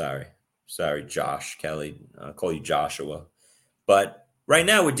 Oh, sorry, Josh Kelly. I'll call you Joshua. But right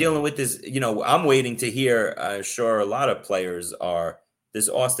now we're dealing with this, I'm waiting to hear, I'm sure a lot of players are, this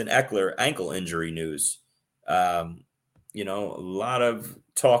Austin Eckler ankle injury news. A lot of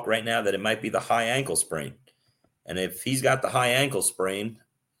talk right now that it might be the high ankle sprain. And if he's got the high ankle sprain,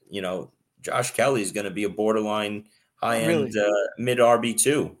 Josh Kelly is going to be a borderline high-end mid RB2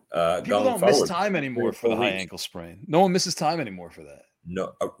 People going don't forward. Miss time anymore for the high ankle sprain. No one misses time anymore for that.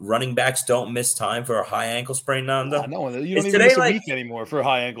 No, running backs don't miss time for a high ankle sprain, Nando. No, you don't even miss a week anymore for a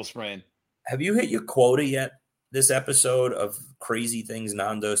high ankle sprain. Have you hit your quota yet this episode of crazy things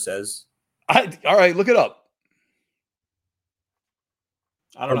Nando says? All right, look it up.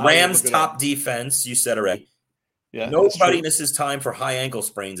 I don't know. Rams top defense, you said already. Yeah, nobody misses time for high ankle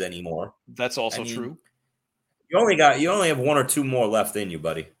sprains anymore. That's also true. You only have one or two more left in you,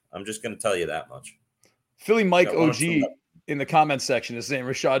 buddy. I'm just going to tell you that much. Philly Mike OG in the comments section is saying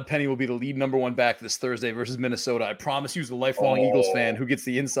Rashad Penny will be the lead number one back this Thursday versus Minnesota. I promise you, as a lifelong Eagles fan who gets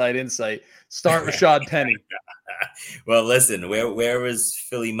the inside insight, start Rashad Penny. Well, listen, where was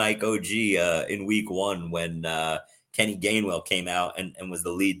Philly Mike OG in week 1 when Kenny Gainwell came out and was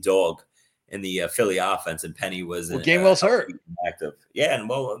the lead dog in the Philly offense, and Penny was Gainwell's hurt. Active. Yeah, and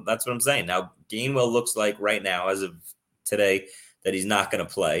that's what I'm saying. Now, Gainwell looks like right now, as of today, that he's not going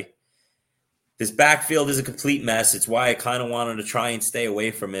to play. This backfield is a complete mess. It's why I kind of wanted to try and stay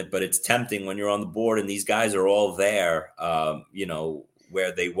away from it, but it's tempting when you're on the board and these guys are all there,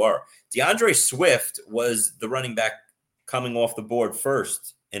 where they were. DeAndre Swift was the running back coming off the board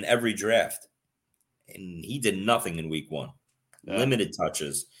first in every draft, and he did nothing in week 1. Yeah. Limited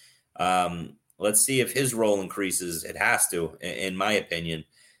touches. Let's see if his role increases. It has to, in my opinion,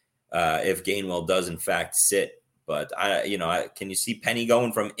 if Gainwell does in fact sit. But can you see Penny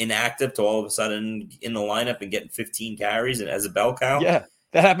going from inactive to all of a sudden in the lineup and getting 15 carries and as a bell cow? Yeah,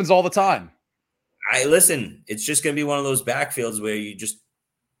 that happens all the time. Listen, it's just going to be one of those backfields where you just,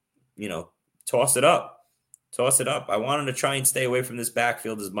 toss it up. I wanted to try and stay away from this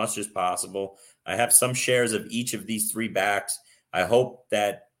backfield as much as possible. I have some shares of each of these 3 backs. I hope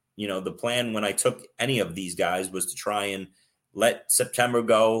that, the plan when I took any of these guys was to try and let September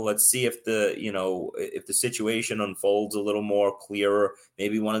go. Let's see if the situation unfolds a little more clearer.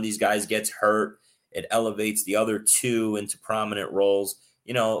 Maybe one of these guys gets hurt. It elevates the other 2 into prominent roles.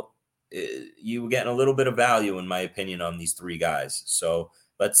 You were getting a little bit of value, in my opinion, on these 3 guys. So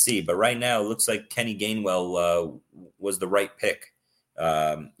let's see. But right now, it looks like Kenny Gainwell was the right pick,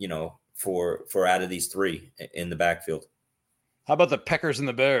 for out of these 3 in the backfield. How about the Packers and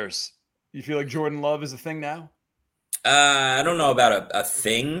the Bears? You feel like Jordan Love is a thing now? I don't know about a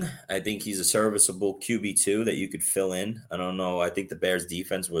thing. I think he's a serviceable QB2 that you could fill in. I don't know. I think the Bears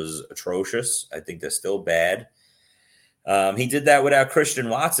defense was atrocious. I think they're still bad. He did that without Christian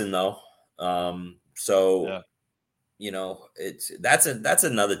Watson, though. That's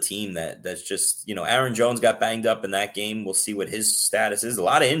another team that's just, Aaron Jones got banged up in that game. We'll see what his status is. A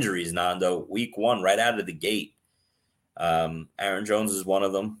lot of injuries, Nando, week 1, right out of the gate. Aaron Jones is one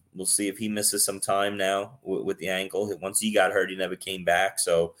of them. We'll see if he misses some time now with the ankle. Once he got hurt, he never came back.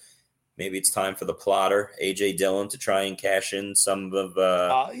 So maybe it's time for the plotter, A.J. Dillon, to try and cash in some of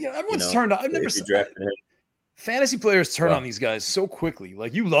everyone's turned on. I've never seen fantasy players turn on these guys so quickly.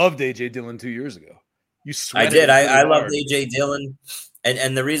 Like, you loved A.J. Dillon 2 years ago. You sweated. I did. I loved A.J. Dillon.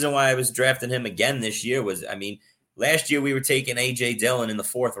 And the reason why I was drafting him again this year was, Last year we were taking A.J. Dillon in the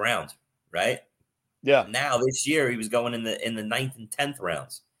 4th round, right? Yeah. Now this year he was going in the 9th and 10th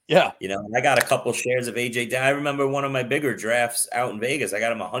rounds. Yeah. I got a couple shares of A.J. Dillon. I remember one of my bigger drafts out in Vegas. I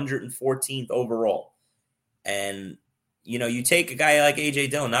got him 114th overall. And, you take a guy like A.J.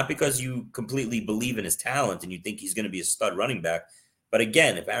 Dillon, not because you completely believe in his talent and you think he's going to be a stud running back. But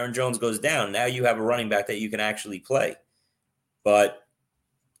again, if Aaron Jones goes down, now you have a running back that you can actually play. But,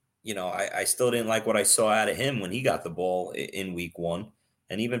 I still didn't like what I saw out of him when he got the ball in week 1.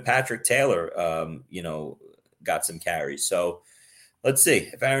 And even Patrick Taylor, got some carries. So let's see.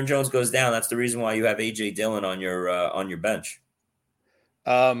 If Aaron Jones goes down, that's the reason why you have A.J. Dillon on your bench.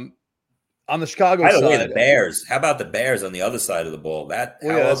 On the Chicago By the side, way, the Bears. How about the Bears on the other side of the ball? That's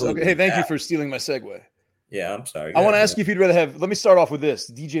okay. Hey, thank you for stealing my segue. Yeah, I'm sorry. I want to ask you if you'd rather have. Let me start off with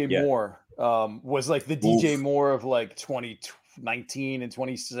this. DJ Yeah. Moore was like the DJ Moore of like 2019 and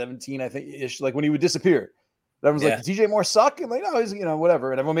 2017, I think, ish. Like when he would disappear, everyone's like, "Did DJ Moore suck?" And like, no, he's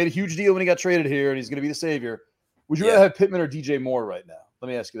whatever. And everyone made a huge deal when he got traded here, and he's going to be the savior. Would you rather have Pittman or DJ Moore right now? Let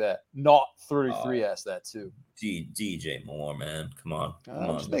me ask you that. Not 33 asked that too. DJ Moore, man, come on.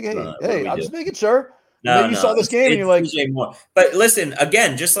 I'm just making sure. No, you saw this game and you're like, DJ Moore. But listen,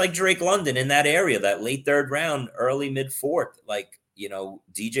 again, just like Drake London in that area, that late 3rd round, early mid 4th, like,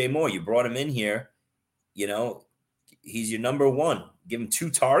 DJ Moore, you brought him in here, he's your number 1. Give him 2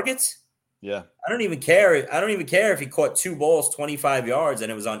 targets. Yeah. I don't even care if he caught 2 balls, 25 yards,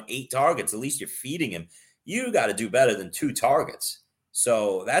 and it was on 8 targets. At least you're feeding him. You got to do better than 2 targets.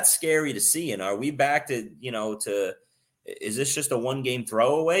 So that's scary to see. And are we back to, is this just a 1-game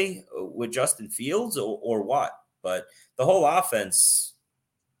throwaway with Justin Fields or what? But the whole offense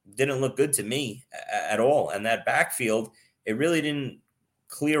didn't look good to me at all. And that backfield, it really didn't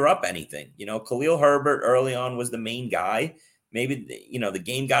clear up anything. Khalil Herbert early on was the main guy. Maybe, the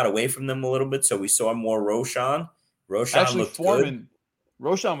game got away from them a little bit, so we saw more Roshan. Roshan looked good.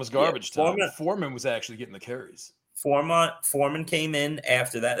 Roshan was garbage time. Foreman was actually getting the carries. Foreman came in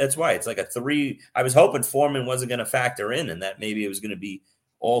after that. That's why it's like a 3. I was hoping Foreman wasn't going to factor in and that maybe it was going to be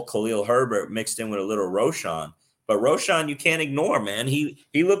all Khalil Herbert mixed in with a little Roshan. But Roshan, you can't ignore, man. He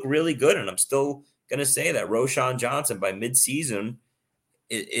looked really good, and I'm still going to say that Roshan Johnson by midseason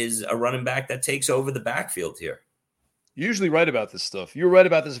is a running back that takes over the backfield here. You're usually right about this stuff. You were right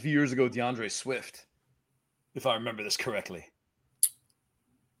about this a few years ago with DeAndre Swift, if I remember this correctly.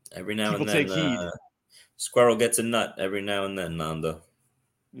 Every now People and then, take heed. Squirrel gets a nut every now and then, Nando.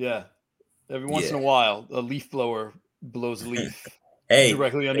 Yeah. Every once in a while, a leaf blower blows a leaf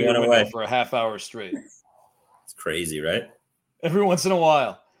directly under your window for a half hour straight. It's crazy, right? Every once in a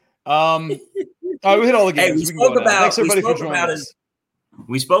while. All right, we hit all the games. We spoke about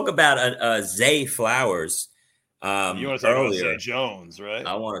Zay Flowers. You want to talk about Zay Jones, right?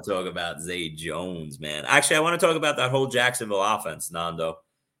 I want to talk about Zay Jones, man. Actually, I want to talk about that whole Jacksonville offense, Nando,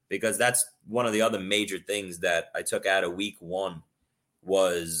 because that's one of the other major things that I took out of week 1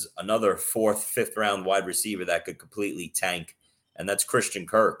 was another 4th, 5th round wide receiver that could completely tank, and that's Christian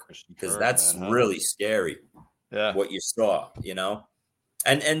Kirk, because that's really scary. Yeah, what you saw,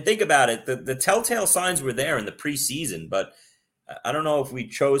 and think about it. The telltale signs were there in the preseason, but I don't know if we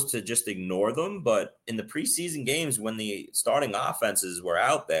chose to just ignore them. But in the preseason games, when the starting offenses were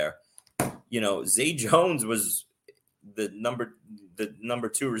out there, Zay Jones was the number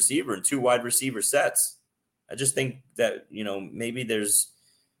 2 receiver in 2 wide receiver sets. I just think that, maybe there's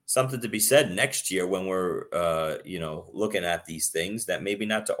something to be said next year when we're, looking at these things, that maybe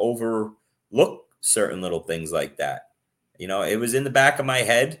not to overlook certain little things like that. It was in the back of my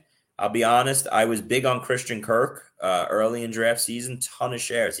head. I'll be honest. I was big on Christian Kirk early in draft season, ton of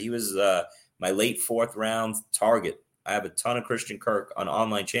shares. He was my late 4th round target. I have a ton of Christian Kirk on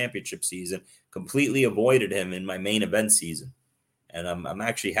online championship season, completely avoided him in my main event season. And I'm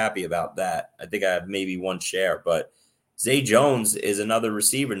actually happy about that. I think I have maybe 1 share, but Zay Jones is another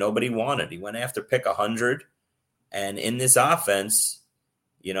receiver nobody wanted. He went after pick 100. And in this offense,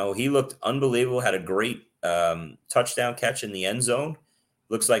 he looked unbelievable, had a great touchdown catch in the end zone.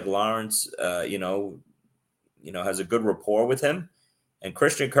 Looks like Lawrence, has a good rapport with him. And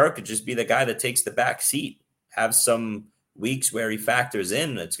Christian Kirk could just be the guy that takes the back seat, have some weeks where he factors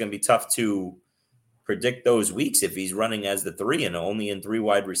in. It's going to be tough to predict those weeks if he's running as the 3 and only in 3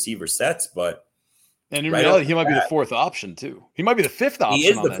 wide receiver sets. But in reality, he might be the 4th option too. He might be the 5th option. He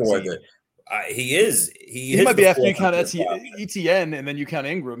is the 4th. He is. He might be after you count ETN and then you count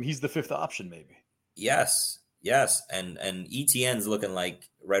Ingram. He's the 5th option, maybe. Yes. And ETN's looking like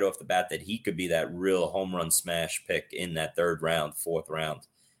right off the bat that he could be that real home run smash pick in that 3rd round, 4th round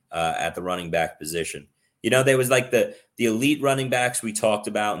at the running back position. There was like the elite running backs we talked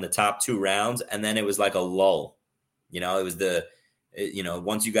about in the top 2 rounds, and then it was like a lull. It was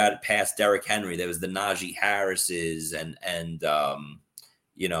once you got past Derrick Henry, there was the Najee Harris's and a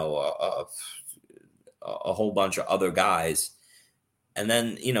whole bunch of other guys. And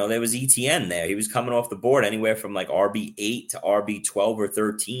then, there was ETN there. He was coming off the board anywhere from like RB8 to RB12 or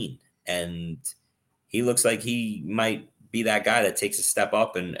 13. And he looks like he might be that guy that takes a step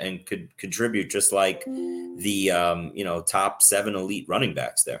up and could contribute just like the, top 7 elite running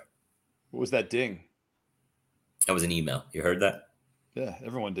backs there. What was that ding? That was an email. You heard that? Yeah,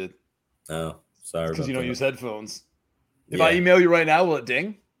 everyone did. Oh, sorry. Because you don't use headphones. If I email you right now, will it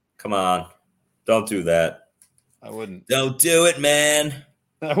ding? Come on. Don't do that. I wouldn't. Don't do it, man.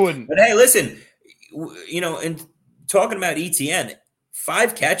 I wouldn't. But hey, listen, in talking about ETN,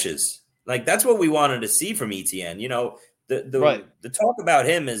 5 catches. Like, that's what we wanted to see from ETN. The talk about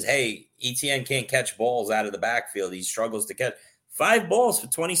him is, hey, ETN can't catch balls out of the backfield. He struggles to catch 5 balls for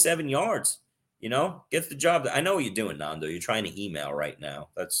 27 yards. Gets the job. I know what you're doing, Nando. You're trying to email right now.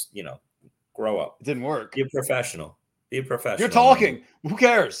 That's, grow up. It didn't work. Be a professional. You're talking. Who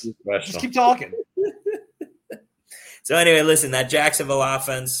cares? Just keep talking. So anyway, listen, that Jacksonville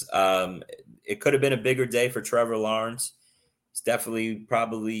offense, it could have been a bigger day for Trevor Lawrence. It's definitely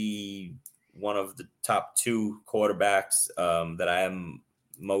probably one of the top 2 quarterbacks that I am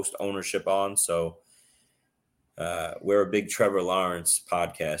most ownership on. So we're a big Trevor Lawrence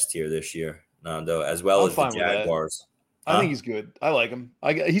podcast here this year, Nando, as well as the Jaguars. I think he's good. I like him.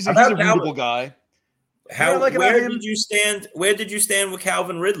 He's a readable guy. Where did you stand? Where did you stand with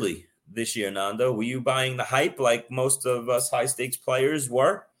Calvin Ridley this year, Nando? Were you buying the hype like most of us high stakes players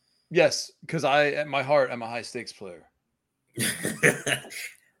were? Yes, because at my heart, I'm a high stakes player.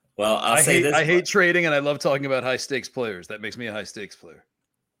 Well, I hate trading, and I love talking about high stakes players. That makes me a high stakes player.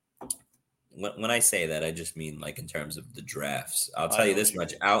 When I say that, I just mean like in terms of the drafts. I'll tell you this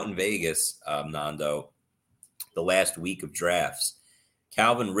much: out in Vegas, Nando, the last week of drafts,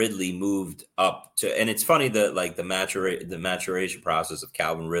 Calvin Ridley moved up to, and it's funny that like the maturation process of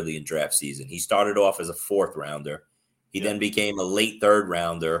Calvin Ridley in draft season. He started off as a 4th rounder. He then became a late 3rd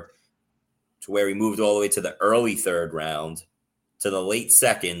rounder, to where he moved all the way to the early 3rd round, to the late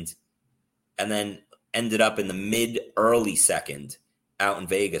 2nd, and then ended up in the mid-early 2nd out in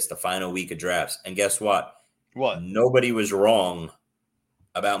Vegas, the final week of drafts. And guess what? What? Nobody was wrong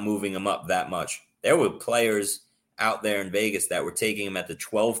about moving him up that much. There were players out there in Vegas that were taking him at the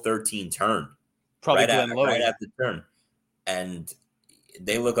 12-13 turn. Probably right at the turn. And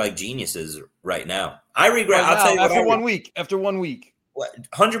they look like geniuses right now. I regret. I'll tell you after 1 week. After 1 week.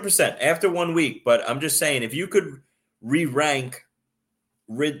 100% after 1 week. But I'm just saying, if you could re-rank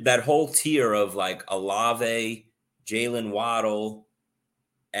that whole tier of like Olave, Jalen Waddle,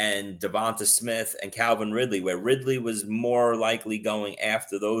 and Devonta Smith and Calvin Ridley, where Ridley was more likely going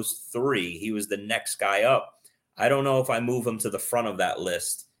after those 3, he was the next guy up. I don't know if I move him to the front of that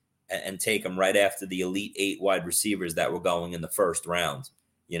list and take him right after the elite 8 wide receivers that were going in the 1st round,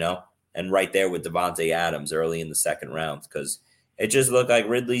 and right there with Devontae Adams early in the 2nd round, because it just looked like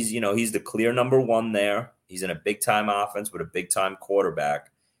Ridley's, he's the clear number 1 there. He's in a big-time offense with a big-time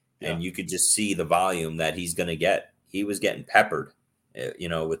quarterback, and you could just see the volume that he's going to get. He was getting peppered,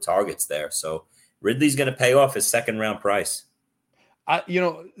 with targets there. So Ridley's going to pay off his 2nd-round price. I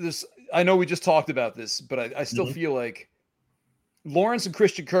know we just talked about this, but I still feel like Lawrence and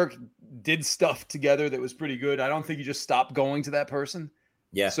Christian Kirk did stuff together that was pretty good. I don't think you just stopped going to that person.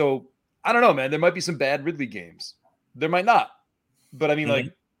 Yeah. So I don't know, man. There might be some bad Ridley games. There might not. But I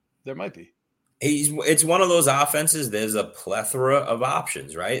mean, there might be. It's one of those offenses. There's a plethora of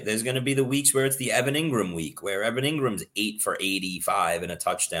options, right? There's going to be the weeks where it's the Evan Ingram week, where Evan Ingram's 8 for 85 and a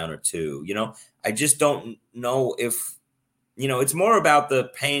touchdown or 2. I just don't know if, it's more about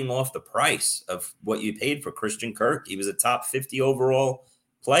the paying off the price of what you paid for Christian Kirk. He was a top 50 overall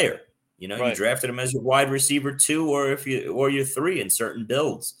player. You drafted him as your wide receiver 2, or your 3 in certain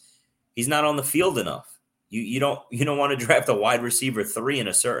builds. He's not on the field enough. You don't want to draft a wide receiver 3 in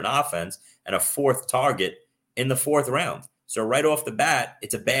a certain offense and a 4th target in the 4th round. So right off the bat,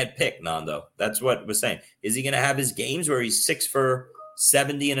 it's a bad pick, Nando. That's what we're saying. Is he going to have his games where he's 6 for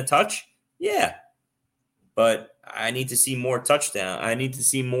 70 and a touch? Yeah. But I need to see more touchdown. I need to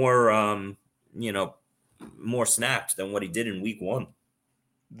see more, more snaps than what he did in week 1.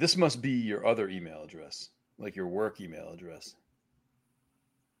 This must be your other email address, like your work email address.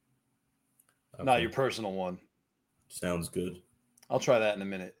 Okay. Not your personal one. Sounds good. I'll try that in a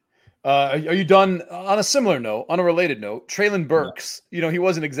minute. Are you done? On a similar note, on a related note, Treylon Burks, he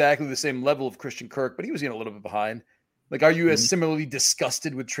wasn't exactly the same level of Christian Kirk, but he was a little bit behind. Like, are you as similarly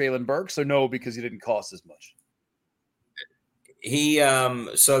disgusted with Treylon Burks, or no, because he didn't cost as much?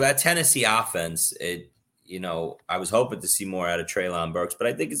 So that Tennessee offense, I was hoping to see more out of Treylon Burks, but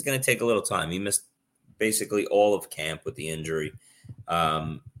I think it's going to take a little time. He missed basically all of camp with the injury.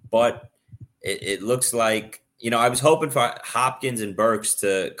 But it looks like, I was hoping for Hopkins and Burks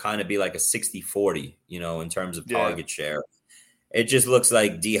to kind of be like a 60-40, in terms of target share. It just looks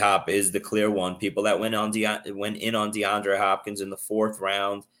like D-Hop is the clear one. People that went in on DeAndre Hopkins in the 4th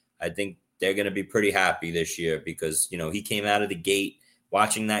round, I think they're going to be pretty happy this year because, he came out of the gate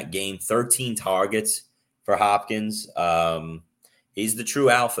watching that game, 13 targets for Hopkins. He's the true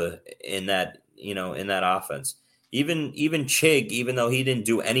alpha in that offense. Even Chig, even though he didn't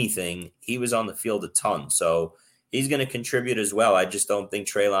do anything, he was on the field a ton. So he's going to contribute as well. I just don't think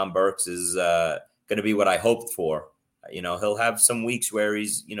Treylon Burks is going to be what I hoped for. He'll have some weeks where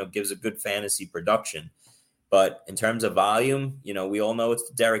he's, gives a good fantasy production. But in terms of volume, we all know it's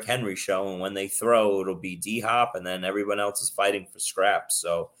the Derrick Henry show. And when they throw, it'll be D-Hop and then everyone else is fighting for scraps.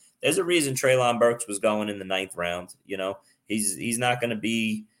 So there's a reason Treylon Burks was going in the 9th round. He's not going to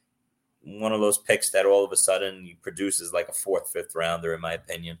be one of those picks that all of a sudden he produces like a 4th, 5th rounder, in my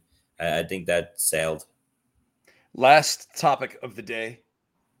opinion. I think that sailed. Last topic of the day.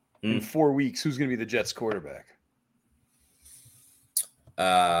 In 4 weeks, who's going to be the Jets quarterback?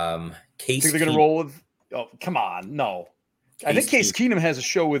 Case. Think they're going to roll with? Oh, come on, no. I think Case Keenum has a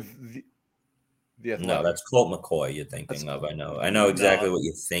show with the Athletic. No, that's Colt McCoy you're thinking of. I know exactly what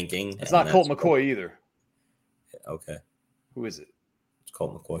you're thinking. It's not Colt McCoy either. Okay. Who is it? It's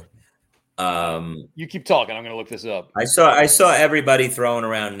Colt McCoy. You keep talking. I'm going to look this up. I saw everybody throwing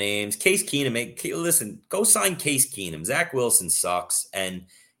around names. Case Keenum. Listen, go sign Case Keenum. Zach Wilson sucks, and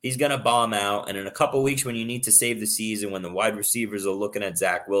he's going to bomb out. And in a couple of weeks, when you need to save the season, when the wide receivers are looking at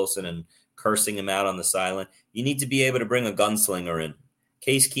Zach Wilson and cursing him out on the sideline, you need to be able to bring a gunslinger in.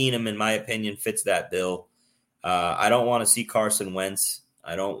 Case Keenum, in my opinion, fits that bill. I don't want to see Carson Wentz.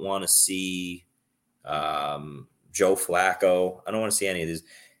 I don't want to see Joe Flacco. I don't want to see any of these.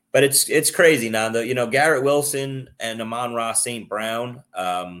 But it's crazy now. Garrett Wilson and Amon-Ra St. Brown,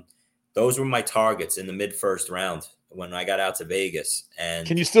 those were my targets in the mid-1st round when I got out to Vegas. And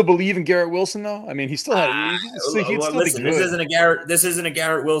can you still believe in Garrett Wilson though? I mean, he still had. Listen, this isn't a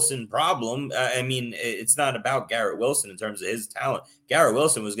Garrett Wilson problem. I mean, it's not about Garrett Wilson in terms of his talent. Garrett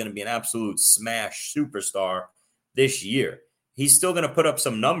Wilson was going to be an absolute smash superstar this year. He's still going to put up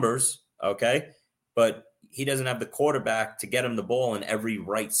some numbers, okay, but he doesn't have the quarterback to get him the ball in every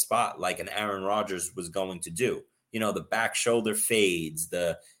right spot like an Aaron Rodgers was going to do. The back shoulder fades,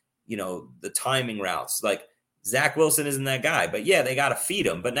 the timing routes. Like Zach Wilson isn't that guy, but yeah, they got to feed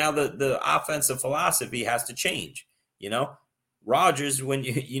him. But now the offensive philosophy has to change. Rodgers, when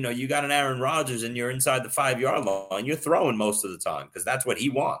you got an Aaron Rodgers and you're inside the 5-yard line, you're throwing most of the time because that's what he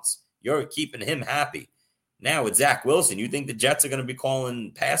wants. You're keeping him happy. Now with Zach Wilson, you think the Jets are going to be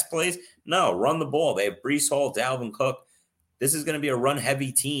calling pass plays? No, run the ball. They have Breece Hall, Dalvin Cook. This is going to be a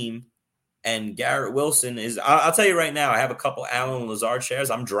run-heavy team, and Garrett Wilson is – I'll tell you right now, I have a couple Allen Lazard shares.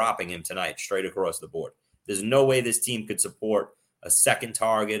 I'm dropping him tonight straight across the board. There's no way this team could support a 2nd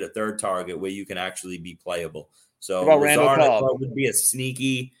target, a 3rd target where you can actually be playable. So Lazard would be a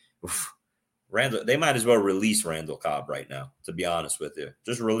sneaky Randall. They might as well release Randall Cobb right now, to be honest with you.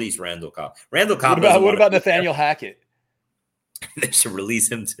 Just release Randall Cobb. Randall Cobb. What about Nathaniel Hackett? They should release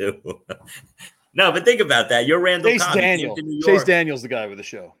him too. No, but think about that. You're Randall Cobb. Chase Daniel's the guy with the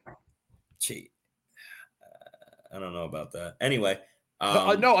show. Gee, I don't know about that. Anyway,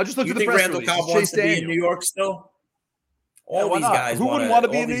 no, I just looked at the press release. Randall Cobb wants to be in New York still? All these guys. Who wouldn't want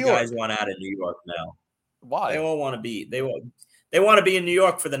to be in New York? Guys want out of New York now. Why? They all want to be. They want to be in New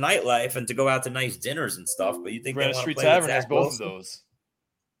York for the nightlife and to go out to nice dinners and stuff. But you think Granite Street Tavern has both of those?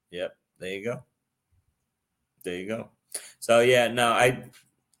 Yep. There you go. So yeah, no,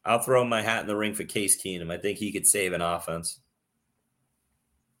 I'll throw my hat in the ring for Case Keenum. I think he could save an offense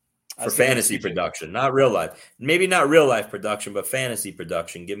for fantasy production, not real life. Maybe not real life production, but fantasy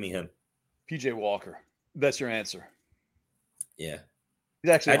production. Give me him. PJ Walker. That's your answer. Yeah. He's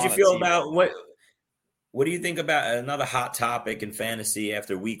actually. How'd you feel about what? What do you think about another hot topic in fantasy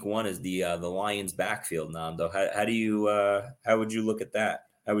after week 1 is the Lions backfield, Nando? How would you look at that?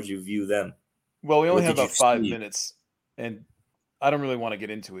 How would you view them? Well, we only have about 5 minutes, and I don't really want to get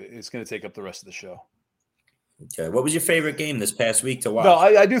into it. It's going to take up the rest of the show. Okay. What was your favorite game this past week to watch? No,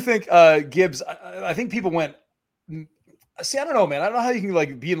 I do think Gibbs. I think people went. See, I don't know, man. I don't know how you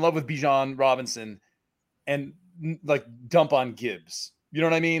can be in love with Bijan Robinson and dump on Gibbs. You know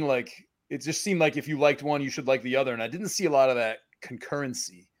what I mean? It just seemed like if you liked one, you should like the other. And I didn't see a lot of that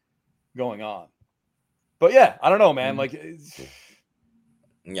concurrency going on. But yeah, I don't know, man.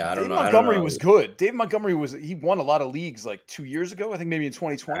 Yeah, I don't know. Montgomery was good. Dave Montgomery he won a lot of leagues 2 years ago. I think maybe in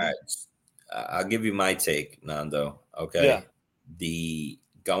 2020. I'll give you my take, Nando. Okay. Yeah. The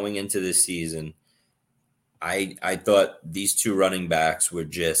going into this season, I thought these two running backs were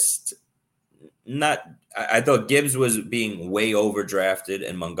just not. I thought Gibbs was being way overdrafted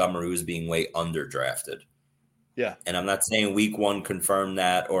and Montgomery was being way underdrafted. Yeah. And I'm not saying week one confirmed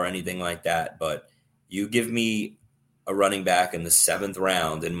that or anything like that, but you give me a running back in the 7th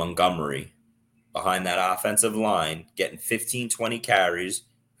round in Montgomery behind that offensive line, getting 15, 20 carries,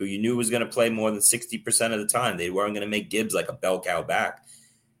 who you knew was going to play more than 60% of the time. They weren't going to make Gibbs like a bell cow back.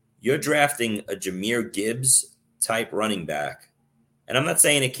 You're drafting a Jahmyr Gibbs type running back. And I'm not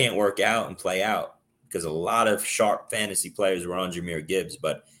saying it can't work out and play out because a lot of sharp fantasy players were on Jahmyr Gibbs.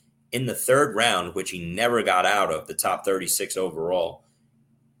 But in the 3rd round, which he never got out of, the top 36 overall,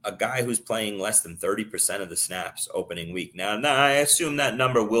 a guy who's playing less than 30% of the snaps opening week. Now, I assume that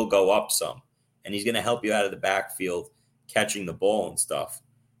number will go up some, and he's going to help you out of the backfield catching the ball and stuff.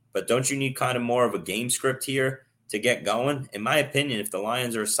 But don't you need kind of more of a game script here to get going? In my opinion, if the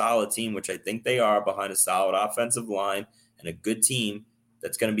Lions are a solid team, which I think they are, behind a solid offensive line and a good team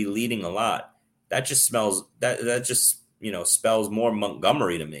that's going to be leading a lot, that just spells more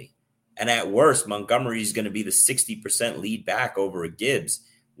Montgomery to me. And at worst, Montgomery is going to be the 60% lead back over a Gibbs.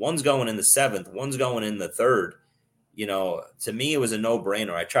 One's going in the 7th, one's going in the 3rd. To me, it was a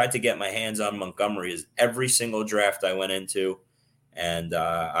no-brainer. I tried to get my hands on Montgomery as every single draft I went into, and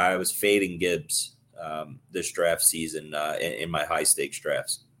I was fading Gibbs this draft season in my high-stakes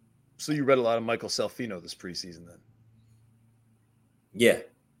drafts. So you read a lot of Michael Salfino this preseason then? Yeah.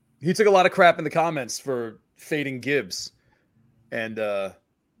 He took a lot of crap in the comments for fading Gibbs, and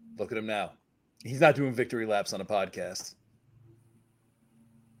look at him now. He's not doing victory laps on a podcast.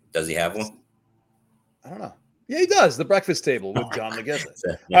 Does he have one? I don't know. Yeah, he does. The Breakfast Table with John Legueza.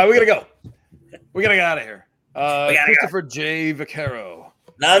 All right, we got to go. We got to get out of here. Christopher J. Vaccaro.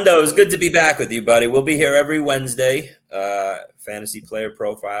 Nando, it's good to be back with you, buddy. We'll be here every Wednesday. Fantasy Player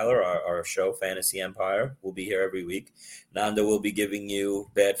Profiler, our show, Fantasy Empire. We'll be here every week. Nando will be giving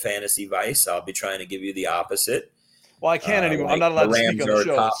you bad fantasy advice. I'll be trying to give you the opposite. Well, I can't anymore. I'm not allowed to speak on the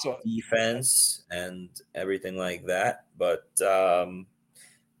show. Top defense and everything like that. But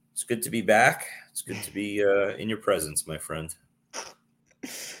it's good to be back. It's good to be in your presence, my friend.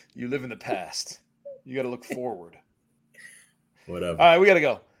 You live in the past. You got to look forward. Whatever. All right, we got to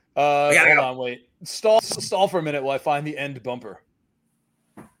go. Hold on, wait. Stall for a minute while I find the end bumper.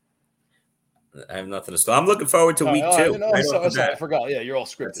 I have nothing to stall. I'm looking forward to week 2. I forgot. Yeah, you're all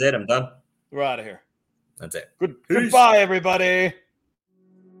scripted. That's it. I'm done. We're out of here. That's it. Goodbye, everybody.